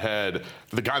Auburn, and I had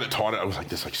the guy that taught it, I was like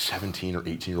this like 17 or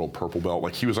 18-year-old purple belt.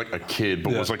 Like he was like a kid,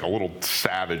 but was like a little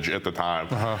savage at the time.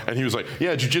 And he was like,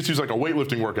 yeah, jiu-jitsu is like a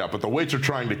weightlifting workout, but the weights are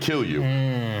trying to kill you.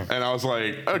 And I was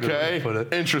like, okay,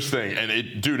 interesting. And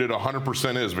it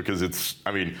 100% is, because it's,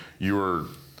 I mean, you're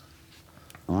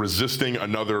resisting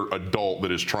another adult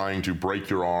that is trying to break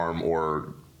your arm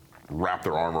or wrap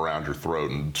their arm around your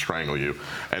throat and strangle you.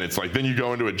 And it's like, then you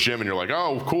go into a gym and you're like,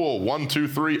 oh, cool, 1, 2,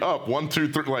 3, up, 1,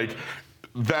 2, 3, like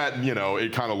that, you know,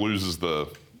 it kind of loses the,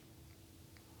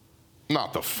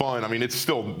 not the fun. I mean, it's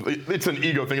still, it's an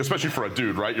ego thing, especially for a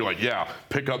dude, right? You're like, yeah,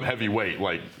 pick up heavy weight.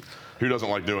 Like, who doesn't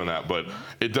like doing that? But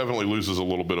it definitely loses a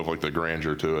little bit of like the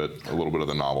grandeur to it, a little bit of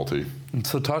the novelty.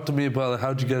 So talk to me about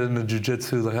how'd you get into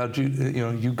jiu-jitsu? Like how'd you, you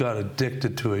know, you got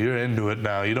addicted to it. You're into it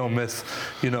now. You don't miss,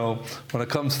 you know, when it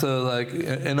comes to like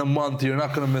in a month, you're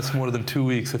not going to miss more than 2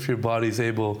 weeks if your body's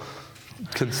able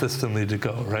consistently to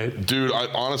go, right? Dude,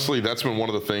 honestly, that's been one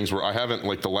of the things where I haven't,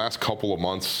 like the last couple of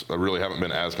months, I really haven't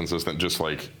been as consistent, just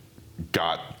like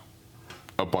got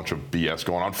a bunch of BS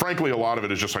going on. Frankly, a lot of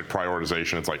it is just like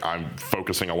prioritization. It's like I'm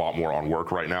focusing a lot more on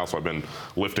work right now, so I've been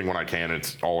lifting when I can.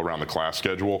 It's all around the class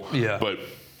schedule. But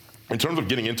in terms of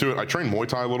getting into it, I trained Muay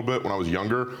Thai a little bit when I was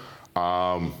younger.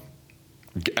 After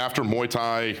Muay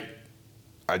Thai,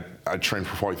 I trained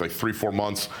for probably like 3-4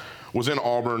 months. Was in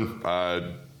Auburn,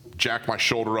 jacked my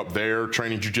shoulder up there,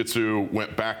 training jiu-jitsu,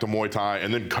 went back to Muay Thai,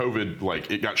 and then COVID, like,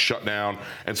 it got shut down.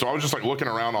 And so I was just like looking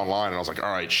around online, and I was like,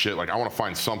 all right, shit, like I want to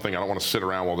find something. I don't want to sit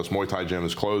around while this Muay Thai gym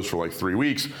is closed for like 3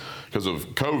 weeks because of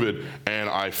COVID. And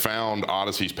I found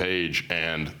Odyssey's page,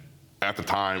 and at the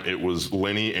time, it was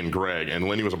Lenny and Greg. And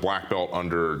Lenny was a black belt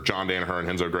under John Danaher and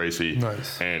Renzo Gracie.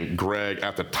 Nice. And Greg,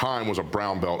 at the time, was a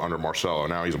brown belt under Marcelo.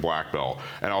 Now he's a black belt.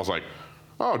 And I was like,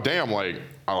 oh, damn, like,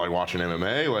 I like watching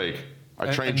MMA. Like,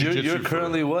 I trained jiu-jitsu. You're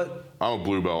currently what? I'm a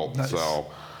blue belt. Nice.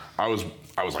 So I was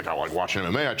like, I like watching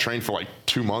MMA. I trained for like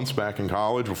 2 months back in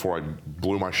college before I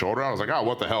blew my shoulder out. I was like, oh,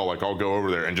 what the hell? Like, I'll go over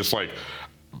there. And just like,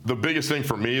 the biggest thing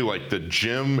for me, like the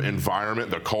gym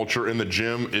environment, the culture in the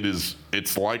gym,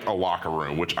 it's like a locker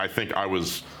room, which I think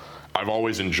I've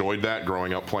always enjoyed that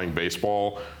growing up playing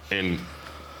baseball.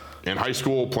 In high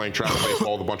school, playing travel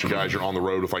baseball with a bunch of guys, you're on the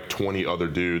road with like 20 other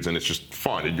dudes, and it's just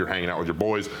fun. And you're hanging out with your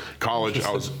boys. College,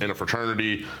 I was in a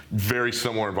fraternity, very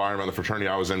similar environment. The fraternity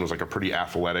I was in was like a pretty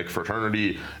athletic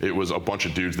fraternity. It was a bunch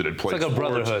of dudes that had played sports. Like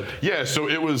a brotherhood. Yeah, so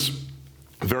it was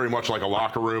very much like a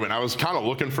locker room, and I was kind of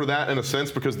looking for that in a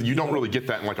sense because you don't really get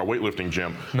that in like a weightlifting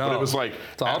gym. No, but it was like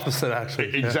it's the opposite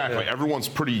actually. Exactly. Yeah. Everyone's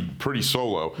pretty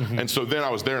solo. Mm-hmm. And so then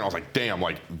I was there and I was like, damn,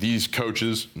 like these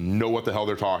coaches know what the hell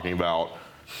they're talking about.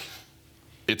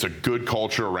 It's a good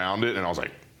culture around it, and I was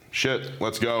like, shit,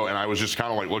 let's go. And I was just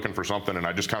kind of like looking for something, and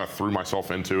I just kind of threw myself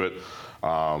into it.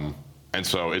 And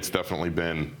so it's definitely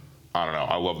been, I don't know,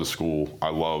 I love the school. I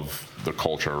love the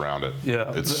culture around it.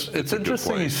 Yeah, it's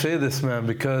interesting you say this, man,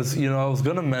 because, I was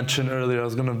going to mention earlier, I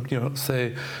was going to,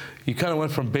 say, you kind of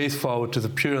went from baseball, which is a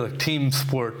pure like team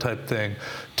sport type thing,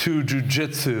 to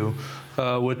jiu-jitsu,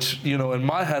 which, in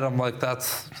my head, I'm like,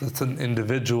 that's an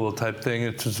individual type thing.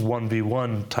 It's just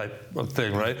 1v1 type of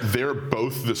thing, right? They're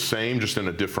both the same, just in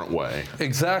a different way.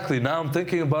 Exactly. Now I'm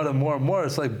thinking about it more and more.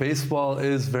 It's like baseball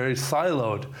is very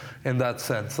siloed in that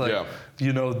sense. Like,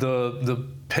 the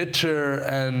pitcher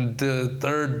and the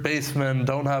third baseman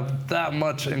don't have that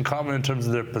much in common in terms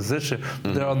of their position.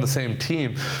 Mm-hmm. They're on the same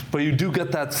team. But you do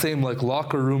get that same like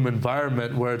locker room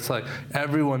environment where it's like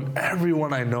everyone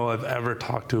I know I've ever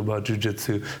talked to about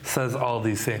jiu-jitsu says all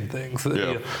these same things.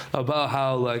 Yeah. About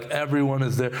how like everyone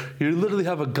is there. You literally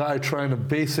have a guy trying to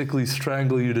basically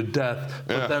strangle you to death,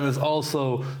 but then is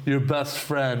also your best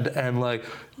friend and like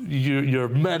your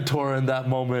mentor in that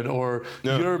moment, or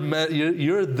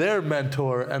you're their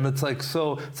mentor, and it's like,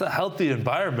 so it's a healthy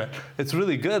environment. It's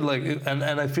really good. Like, and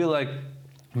I feel like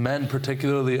men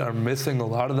particularly are missing a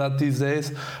lot of that these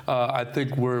days. I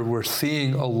think we're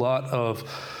seeing a lot of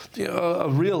a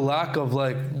real lack of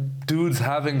like dudes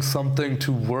having something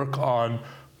to work on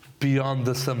beyond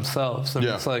this themselves. And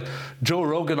it's like Joe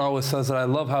Rogan always says that. I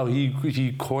love how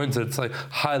he coins it. It's like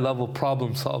high level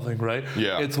problem solving, right?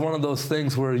 Yeah. It's one of those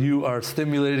things where you are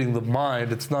stimulating the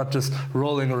mind. It's not just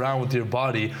rolling around with your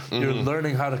body. Mm-hmm. You're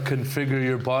learning how to configure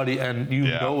your body, and you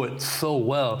know it so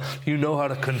well. You know how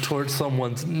to contort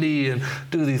someone's knee and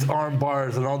do these arm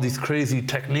bars and all these crazy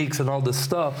techniques and all this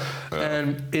stuff. Yeah.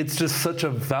 And it's just such a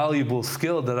valuable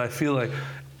skill that I feel like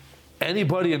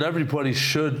anybody and everybody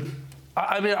should.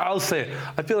 I mean, I'll say it.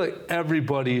 I feel like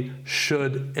everybody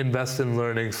should invest in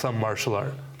learning some martial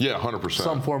art. Yeah, 100%.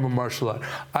 Some form of martial art.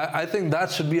 I think that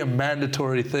should be a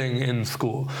mandatory thing in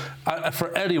school.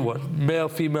 For anyone, male,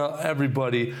 female,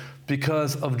 everybody,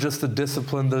 because of just the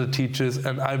discipline that it teaches.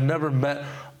 And I've never met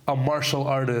a martial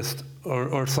artist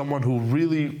or someone who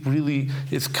really, really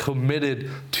is committed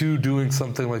to doing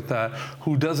something like that,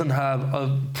 who doesn't have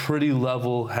a pretty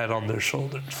level head on their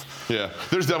shoulders. Yeah,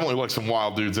 there's definitely like some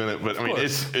wild dudes in it, but I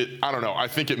mean, I don't know. I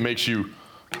think it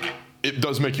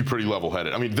does make you pretty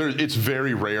level-headed. I mean, it's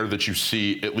very rare that you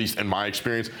see, at least in my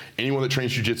experience, anyone that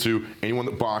trains jiu-jitsu, anyone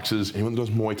that boxes, anyone that does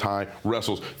Muay Thai,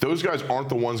 wrestles, those guys aren't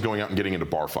the ones going out and getting into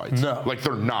bar fights. No. Like,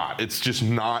 they're not. It's just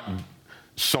not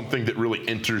something that really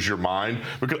enters your mind,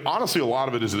 because honestly a lot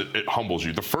of it is that it humbles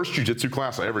you. The first jiu-jitsu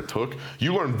class I ever took,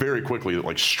 you learn very quickly that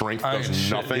like strength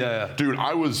does nothing. Dude,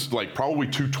 I was like probably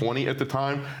 220 at the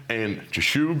time, and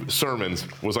Jashub Sermons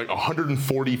was like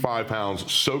 145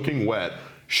 pounds soaking wet,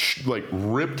 like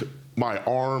ripped my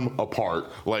arm apart,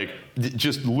 like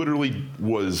just literally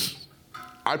was.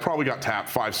 I probably got tapped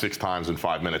 5-6 times in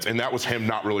 5 minutes, and that was him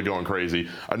not really going crazy.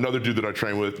 Another dude that I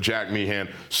trained with, Jack Meehan,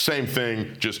 same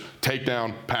thing, just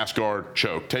takedown, pass guard,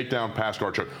 choke, takedown, pass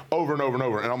guard, choke, over and over and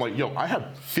over. And I'm like, yo, I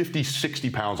have 50, 60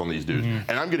 pounds on these dudes,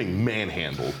 and I'm getting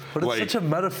manhandled. But it's such a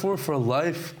metaphor for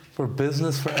life, for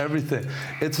business, for everything.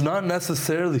 It's not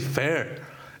necessarily fair.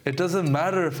 It doesn't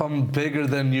matter if I'm bigger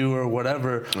than you or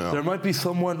whatever. Yeah. There might be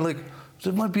someone, like,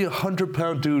 there might be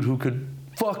 100-pound dude who could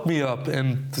fuck me up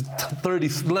in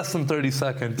less than 30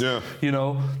 seconds,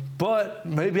 but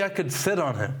maybe I could sit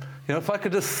on him. You know, if I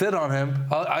could just sit on him,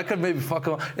 I could maybe fuck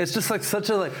him. It's just like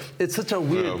it's such a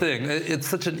weird thing. It's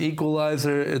such an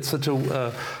equalizer. It's such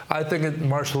a. I think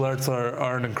martial arts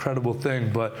are an incredible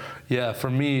thing, but yeah, for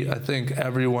me, I think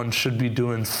everyone should be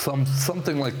doing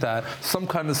something like that, some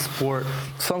kind of sport,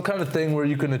 some kind of thing where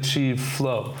you can achieve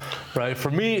flow, right?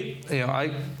 For me, you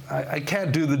know, I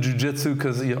can't do the jiu-jitsu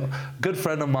because, you know, a good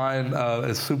friend of mine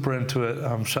is super into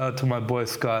it. Shout out to my boy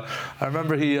Scott. I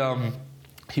remember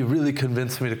he really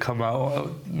convinced me to come out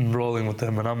rolling with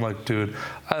him, and I'm like, dude,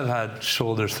 I've had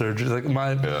shoulder surgery. Like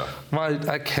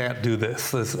I can't do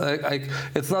this. It's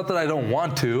not that I don't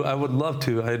want to. I would love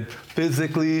to. I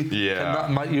physically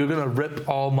cannot. You're gonna rip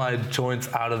all my joints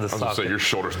out of the socket. So your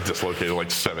shoulder's dislocated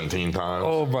like 17 times.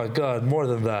 Oh my God, more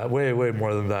than that. Way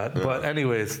more than that. Yeah. But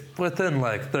anyways, within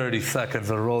like 30 seconds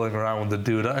of rolling around with the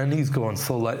dude, and he's going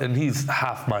so light, and he's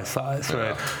half my size,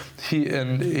 right?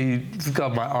 He's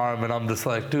got my arm, and I'm just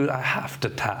like, dude, I have to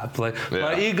tap. Like,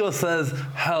 my ego says,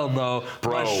 hell no.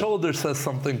 Bro, my shoulder says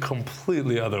something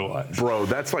completely otherwise. Bro,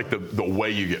 that's like the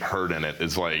way you get hurt in it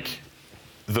is like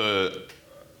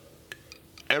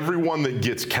everyone that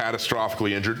gets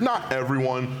catastrophically injured, not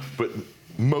everyone, but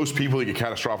most people that get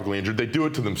catastrophically injured, they do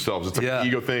it to themselves. It's like an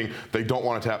ego thing. They don't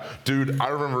want to tap. Dude, I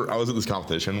remember I was at this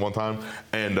competition one time,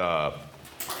 and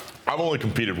I've only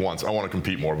competed once. I want to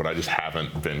compete more, but I just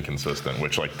haven't been consistent,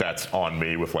 which, like, that's on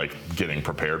me with, like, getting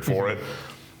prepared for it.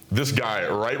 This guy,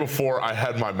 right before I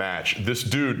had my match, this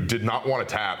dude did not want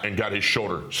to tap and got his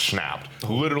shoulder snapped.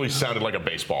 Literally sounded like a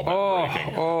baseball bat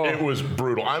breaking. It was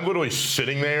brutal. I'm literally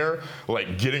sitting there,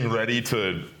 like, getting ready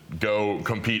to go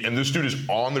compete, and this dude is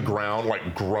on the ground,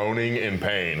 like, groaning in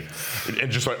pain, and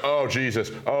just like, oh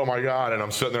Jesus, oh my God. And I'm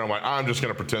sitting there, I'm like, I'm just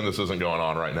gonna pretend this isn't going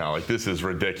on right now. Like, this is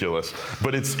ridiculous.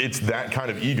 But it's that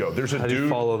kind of ego. There's a How dude, do you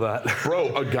follow that?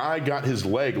 Bro, a guy got his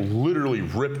leg literally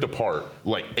ripped apart,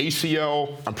 like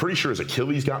ACL, I'm pretty sure his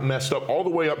Achilles got messed up all the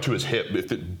way up to his hip.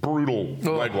 It's a brutal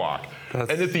leg lock. And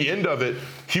at the end of it,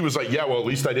 he was like, yeah, well, at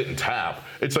least I didn't tap.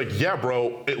 It's like, yeah,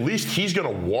 bro, at least he's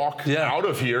going to walk out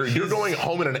of here. You're going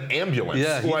home in an ambulance.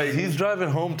 Yeah, like, he's driving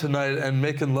home tonight and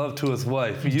making love to his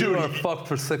wife. You are fucked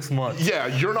for 6 months. Yeah,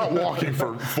 you're not walking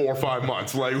for 4 or 5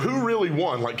 months. Like, who really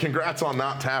won? Like, congrats on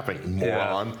not tapping,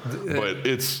 moron. But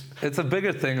it's a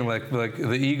bigger thing, like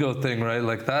the ego thing, right?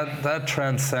 Like that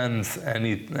transcends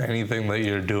anything that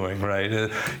you're doing, right?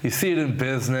 You see it in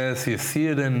business, you see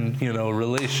it in, you know,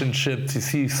 relationships. You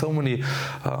see so many.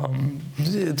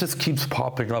 It just keeps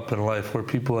popping up in life where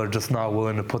people are just not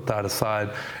willing to put that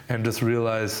aside and just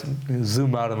realize,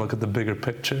 zoom out and look at the bigger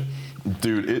picture.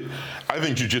 Dude, I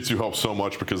think jiu-jitsu helps so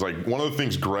much because, like, one of the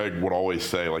things Greg would always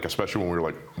say, like, especially when we were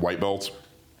like white belts,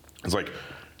 is like,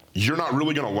 you're not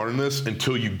really going to learn this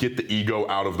until you get the ego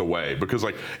out of the way. Because,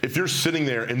 like, if you're sitting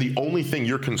there and the only thing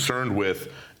you're concerned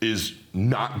with is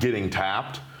not getting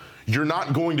tapped, you're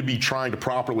not going to be trying to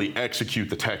properly execute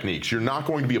the techniques. You're not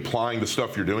going to be applying the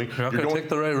stuff you're doing. You're not going to take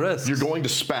the right risks. You're going to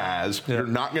spaz. Yeah. You're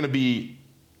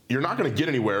not going to get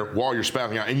anywhere while you're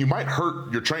spazzing out, and you might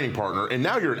hurt your training partner, and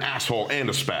now you're an asshole and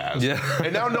a spaz. Yeah.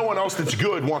 And now no one else that's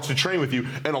good wants to train with you,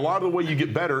 and a lot of the way you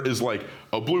get better is like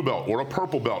a blue belt or a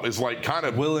purple belt is like kind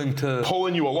of willing to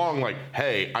pulling you along, like,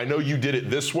 hey, I know you did it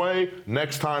this way,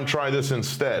 next time try this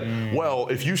instead. Well,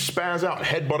 if you spaz out and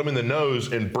headbutt them in the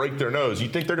nose and break their nose, you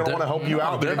think they're going to want to help you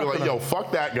out? They're going to be like, yo,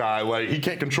 fuck that guy, like, he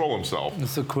can't control himself.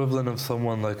 It's equivalent of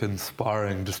someone, like, in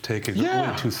sparring, just taking it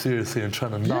way too seriously and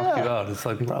trying to knock you out. It's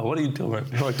like, bro, what are you doing?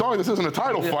 You're like, dog, this isn't a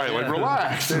title fight. Like,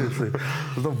 relax. Seriously,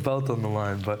 there's no belt on the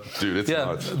line. But dude, it's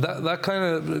nuts. That kind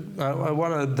of, I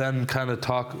want to then kind of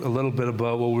talk a little bit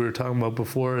about what we were talking about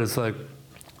before. Is like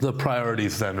the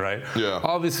priorities then, right? Yeah.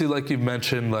 Obviously, like you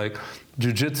mentioned, like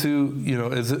jiu-jitsu, you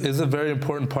know, is a very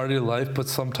important part of your life. But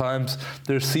sometimes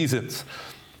there's seasons.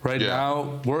 Right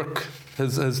now, work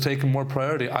has taken more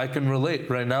priority. I can relate.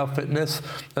 Right now, fitness,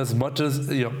 as much as,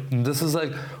 you know, this is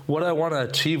like what I want to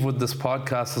achieve with this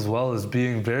podcast as well, is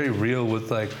being very real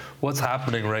with like what's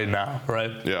happening right now,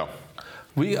 right? Yeah.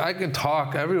 I can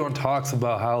talk, everyone talks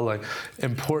about how like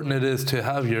important it is to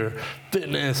have your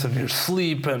fitness and your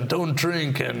sleep and don't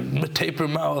drink and taper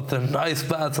mouth and ice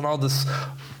baths and all this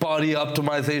body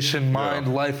optimization,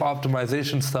 life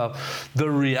optimization stuff. The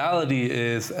reality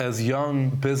is, as young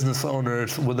business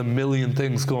owners with a million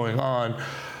things going on,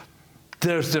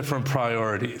 there's different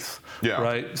priorities,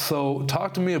 right? So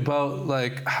talk to me about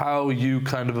like how you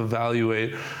kind of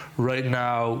evaluate right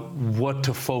now what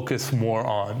to focus more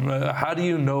on. How do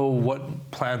you know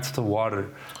what plants to water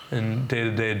in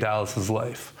day-to-day Dallas's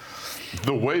life?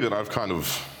 The way that I've kind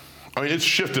of I mean, it's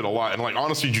shifted a lot, and like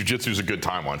honestly, jiu-jitsu is a good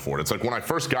timeline for it. It's like when I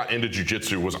first got into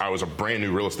jiu-jitsu, I was a brand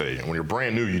new real estate agent. When you're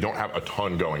brand new, you don't have a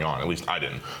ton going on. At least I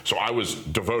didn't. So I was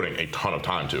devoting a ton of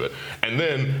time to it. And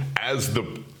then as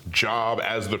the job,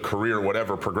 as the career,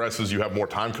 whatever progresses, you have more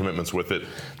time commitments with it.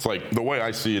 It's like the way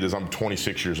I see it is I'm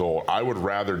 26 years old. I would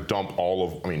rather dump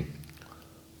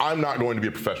I'm not going to be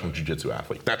a professional jiu-jitsu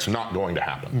athlete. That's not going to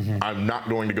happen. Mm-hmm. I'm not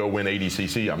going to go win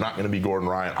ADCC. I'm not going to be Gordon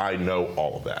Ryan. I know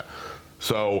all of that.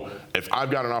 So if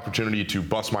I've got an opportunity to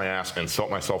bust my ass and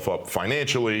set myself up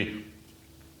financially,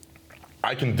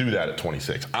 I can do that at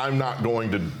 26. I'm not going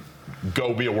to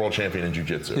go be a world champion in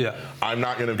jiu-jitsu. Yeah. I'm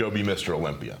not going to go be Mr.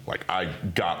 Olympia. Like, I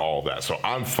got all of that. So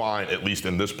I'm fine, at least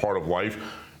in this part of life.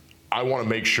 I want to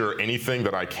make sure anything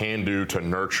that I can do to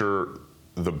nurture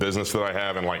the business that I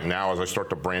have, and like now as I start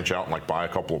to branch out and like buy a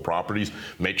couple of properties,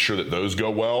 make sure that those go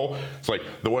well. It's like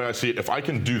the way I see it, if I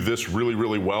can do this really,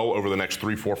 really well over the next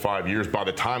 3, 4, 5 years, by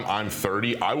the time I'm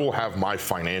 30, I will have my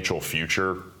financial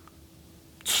future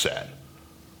set.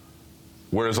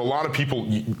 Whereas a lot of people,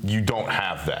 you don't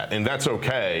have that, and that's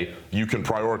okay. You can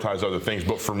prioritize other things,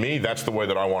 but for me, that's the way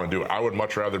that I want to do it. I would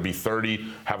much rather be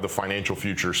 30, have the financial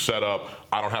future set up.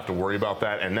 I don't have to worry about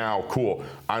that. And now, cool,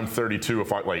 I'm 32.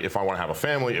 If I want to have a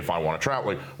family, if I want to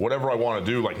travel, like whatever I want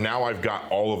to do, like now I've got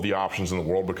all of the options in the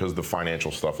world because the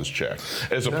financial stuff is checked,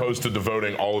 as opposed to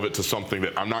devoting all of it to something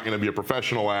that I'm not going to be a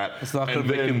professional at. It's not going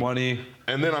to make you money.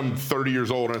 And then I'm 30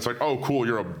 years old, and it's like, oh, cool,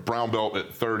 you're a brown belt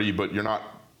at 30, but you're not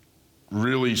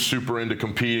really super into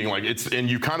competing, like and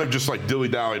you kind of just like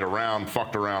dilly-dallied around,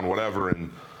 fucked around, whatever,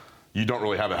 and you don't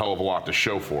really have a hell of a lot to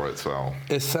show for it. So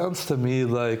it sounds to me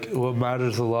like what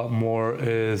matters a lot more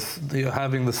is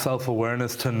having the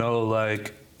self-awareness to know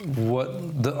like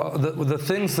what the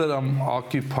things that I'm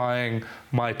occupying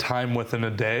my time with in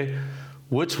a day,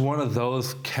 which one of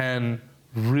those can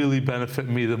really benefit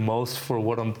me the most for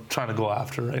what I'm trying to go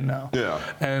after right now. Yeah.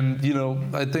 And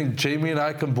I think Jamie and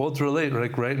I can both relate.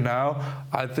 Like right now,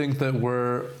 I think that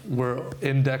we're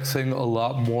indexing a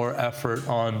lot more effort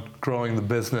on growing the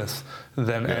business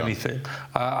than anything.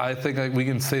 I think we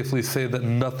can safely say that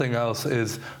nothing else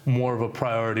is more of a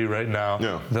priority right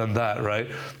now than that, right?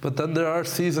 But then there are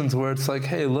seasons where it's like,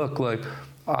 hey, look, like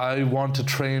I want to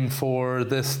train for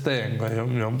this thing, like,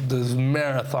 this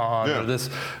marathon or this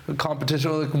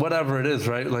competition, like whatever it is,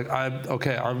 right? Like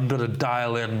I'm gonna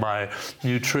dial in my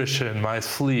nutrition, my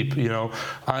sleep.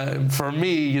 For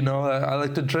me, I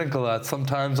like to drink a lot.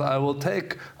 Sometimes I will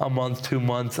take a month, 2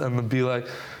 months, and be like,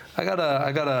 I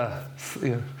gotta.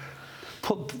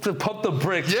 Pump the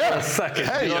brakes for a second.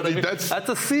 Hey, that's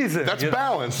a season. That's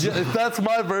balance. Yeah, that's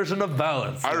my version of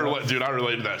balance. I relate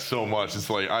to that so much. It's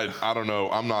like I don't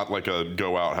know. I'm not like a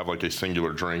go out, have like a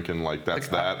singular drink and like that's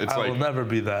that. It's I will never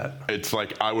be that. It's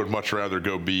like I would much rather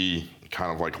go be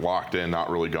kind of like locked in,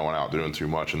 not really going out doing too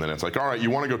much, and then it's like, all right,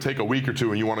 you want to go take a week or two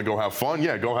and you want to go have fun?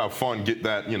 Yeah, go have fun. Get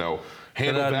that,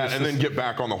 handle that, and then get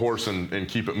back on the horse and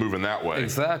keep it moving that way.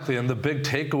 Exactly, and the big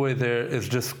takeaway there is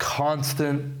just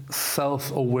constant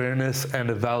self-awareness and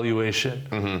evaluation.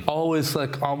 Mm-hmm. Always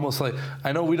almost like,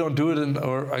 I know we don't do it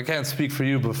or I can't speak for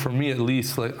you, but for me at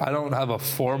least, like I don't have a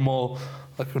formal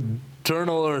a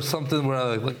journal or something where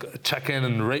I like check in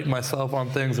and rate myself on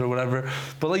things or whatever.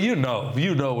 But like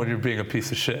when you're being a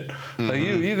piece of shit. Mm-hmm. Like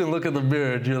you can look in the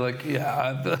mirror and you're like,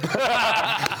 yeah.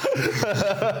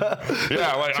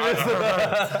 Yeah, like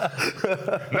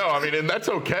no, I mean, and that's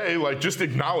okay. Like just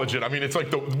acknowledge it. I mean, it's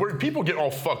like where people get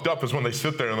all fucked up is when they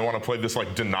sit there and they want to play this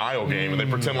like denial game and they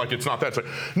pretend like it's not that. It's like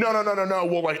no.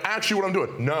 Well, like actually, what I'm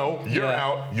doing? No, you're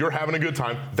out. You're having a good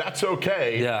time. That's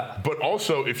okay. Yeah. But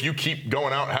also, if you keep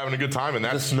going out and having a good time, and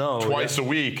that's twice a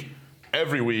week,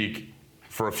 every week,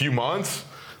 for a few months,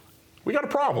 we got a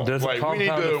problem. There's a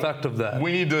compound effect of that.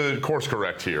 We need to course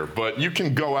correct here. But you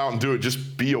can go out and do it.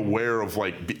 Just be aware of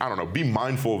be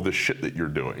mindful of the shit that you're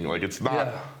doing. Like it's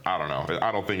not, I don't know.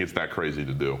 I don't think it's that crazy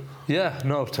to do. Yeah,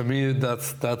 no, to me,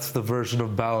 that's the version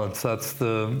of balance. That's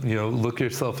look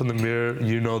yourself in the mirror,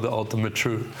 the ultimate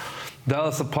truth.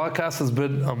 Dallas, the podcast has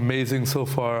been amazing so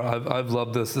far. I've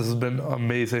loved this. This has been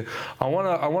amazing. I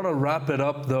wanna wrap it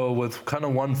up though with kind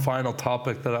of one final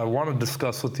topic that I want to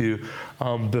discuss with you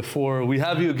before we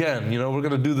have you again. We're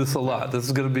gonna do this a lot. This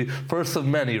is gonna be first of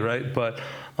many, right? But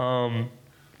when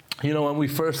we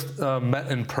first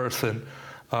met in person.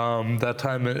 That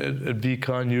time at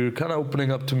VCon, you were kind of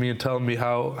opening up to me and telling me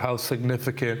how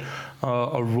significant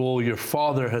a role your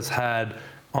father has had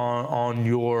on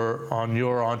your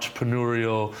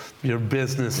entrepreneurial, your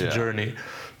business journey.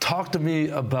 Talk to me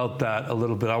about that a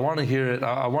little bit. I want to hear it.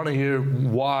 I want to hear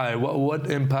why. What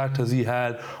impact has he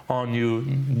had on you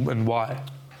and why?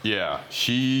 Yeah,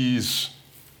 he's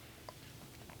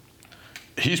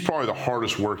he's probably the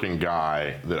hardest working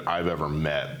guy that I've ever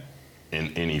met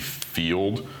in any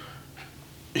field.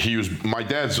 My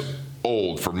dad's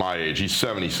old for my age. He's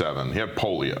 77. He had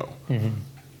polio. Mm-hmm.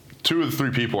 2 of the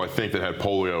 3 people I think that had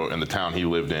polio in the town he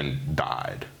lived in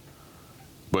died.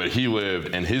 But he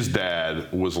lived, and his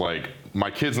dad was like,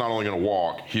 my kid's not only going to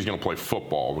walk, he's going to play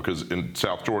football, because in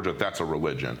South Georgia, that's a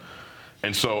religion.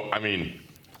 And so, I mean,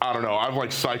 I don't know. I've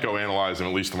like psychoanalyzed him,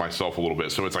 at least to myself, a little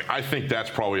bit. So it's like, I think that's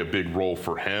probably a big role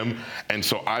for him. And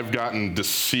so I've gotten to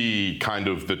see kind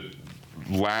of the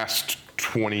last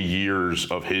 20 years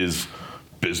of his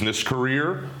business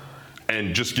career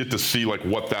and just get to see like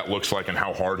what that looks like and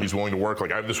how hard he's willing to work.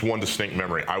 Like I have this one distinct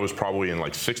memory. I was probably in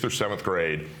like 6th or 7th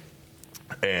grade,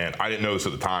 and I didn't know this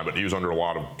at the time, but he was under a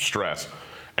lot of stress.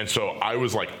 And so I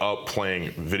was like up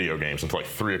playing video games until like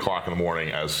 3 o'clock in the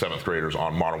morning, as 7th graders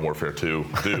on Modern Warfare 2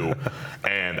 do.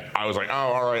 And I was like, oh,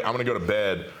 all right, I'm gonna go to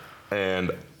bed.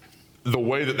 And the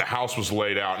way that the house was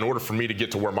laid out, in order for me to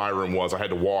get to where my room was, I had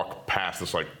to walk past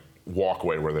this like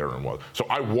walkway where their room was. So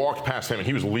I walked past him, and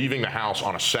he was leaving the house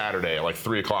on a Saturday at like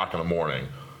 3 o'clock in the morning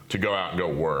to go out and go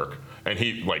work. And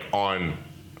he like on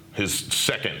his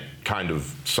second kind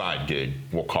of side gig,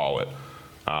 we'll call it,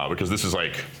 because this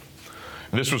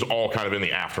was all kind of in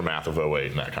the aftermath of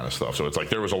 08 and that kind of stuff. So it's like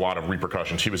there was a lot of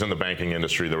repercussions. He was in the banking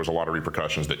industry. There was a lot of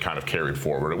repercussions that kind of carried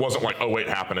forward. It wasn't like 08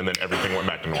 happened and then everything went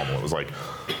back to normal. It was like,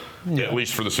 at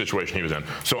least for the situation he was in.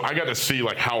 So I got to see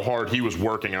like how hard he was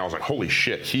working, and I was like, holy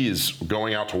shit, he is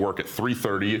going out to work at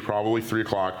 3:30, probably 3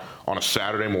 o'clock on a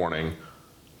Saturday morning.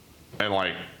 And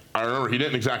like, I remember he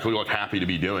didn't exactly look happy to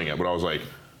be doing it, but I was like,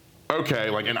 okay,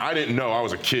 like, and I didn't know, I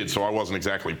was a kid, so I wasn't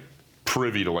exactly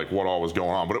privy to like what all was going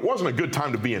on, but it wasn't a good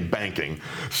time to be in banking.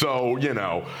 So, you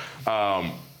know,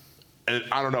 and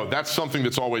I don't know, that's something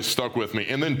that's always stuck with me.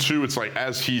 And then 2, it's like,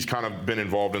 as he's kind of been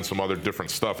involved in some other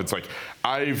different stuff, it's like,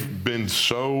 I've been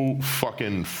so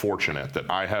fucking fortunate that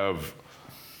I have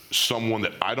someone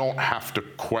that I don't have to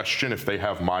question if they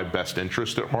have my best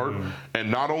interest at heart. Mm-hmm. And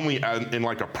not only in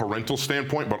like a parental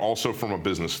standpoint, but also from a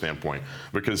business standpoint,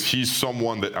 because he's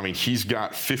someone that, I mean, he's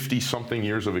got 50 something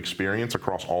years of experience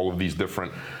across all of these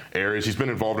different areas. He's been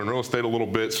involved in real estate a little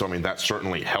bit, so I mean, that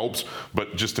certainly helps,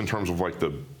 but just in terms of like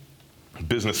the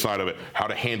business side of it, how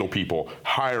to handle people,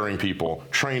 hiring people,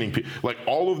 training people, like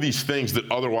all of these things that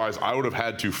otherwise I would have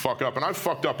had to fuck up. And I've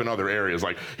fucked up in other areas.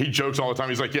 Like he jokes all the time.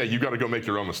 He's like, yeah, you got to go make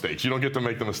your own mistakes. You don't get to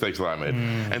make the mistakes that I made.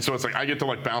 And so it's like, I get to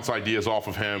like bounce ideas off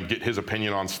of him, get his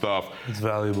opinion on stuff. It's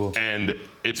valuable. And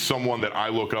it's someone that I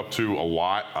look up to a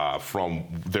lot from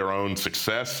their own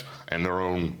success and their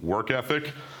own work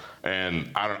ethic. And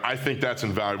I think that's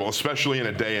invaluable, especially in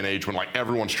a day and age when like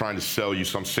everyone's trying to sell you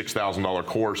some $6,000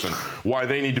 course and why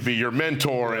they need to be your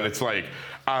mentor. And it's like,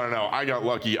 I don't know, I got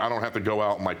lucky. I don't have to go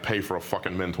out and like pay for a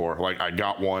fucking mentor. Like I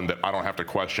got one that I don't have to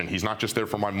question. He's not just there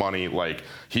for my money. Like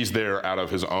he's there out of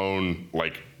his own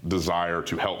like desire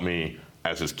to help me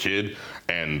as his kid.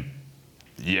 And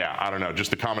yeah, I don't know, just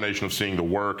the combination of seeing the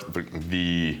work,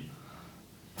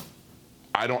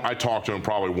 I talk to him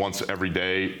probably once every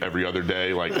day, every other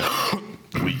day, like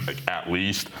at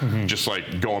least, just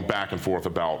like going back and forth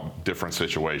about different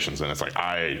situations. And it's like,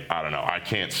 I don't know, I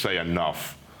can't say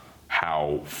enough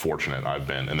how fortunate I've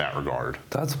been in that regard.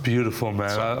 That's beautiful, man.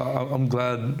 So, I'm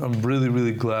glad, I'm really,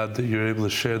 really glad that you're able to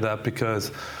share that,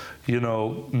 because you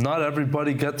know, not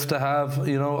everybody gets to have,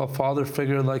 you know, a father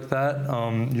figure like that.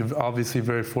 You're obviously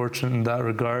very fortunate in that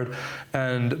regard,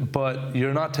 but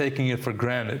you're not taking it for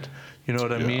granted. You know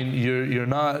what I mean? You're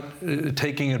not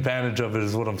taking advantage of it,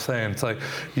 is what I'm saying. It's like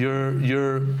you're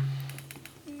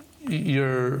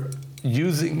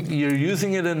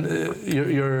using it, and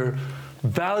you're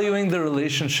valuing the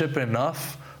relationship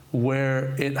enough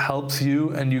where it helps you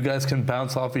and you guys can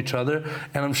bounce off each other.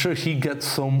 And I'm sure he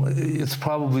gets it's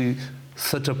probably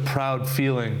such a proud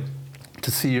feeling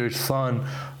to see your son,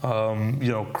 you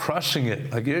know, crushing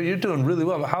it. Like you're doing really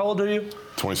well. How old are you?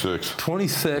 26.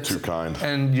 26. Too kind.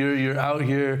 And you're out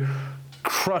here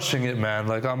crushing it, man.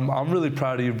 Like I'm really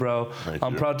proud of you, bro.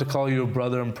 I'm proud to call you a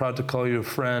brother. I'm proud to call you a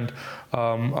friend,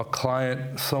 a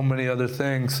client, so many other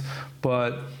things.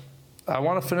 But I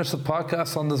want to finish the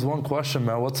podcast on this one question,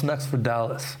 man. What's next for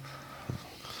Dallas?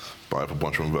 Buy up a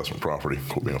bunch of investment property,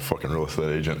 quit being a fucking real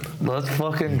estate agent. Let's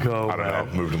fucking go, I don't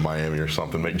know, move to Miami or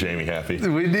something, make Jamie happy.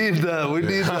 We need that. We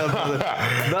need that, brother.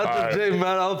 Not the Jamie,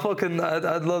 man.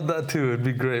 I'd love that too. It'd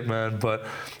be great, man. But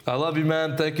I love you,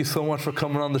 man. Thank you so much for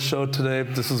coming on the show today.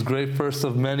 This is great, first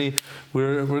of many.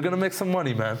 We're gonna make some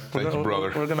money, man. Thank you,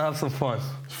 brother. We're gonna have some fun.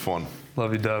 It's fun.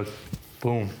 Love you, Doug.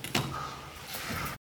 Boom.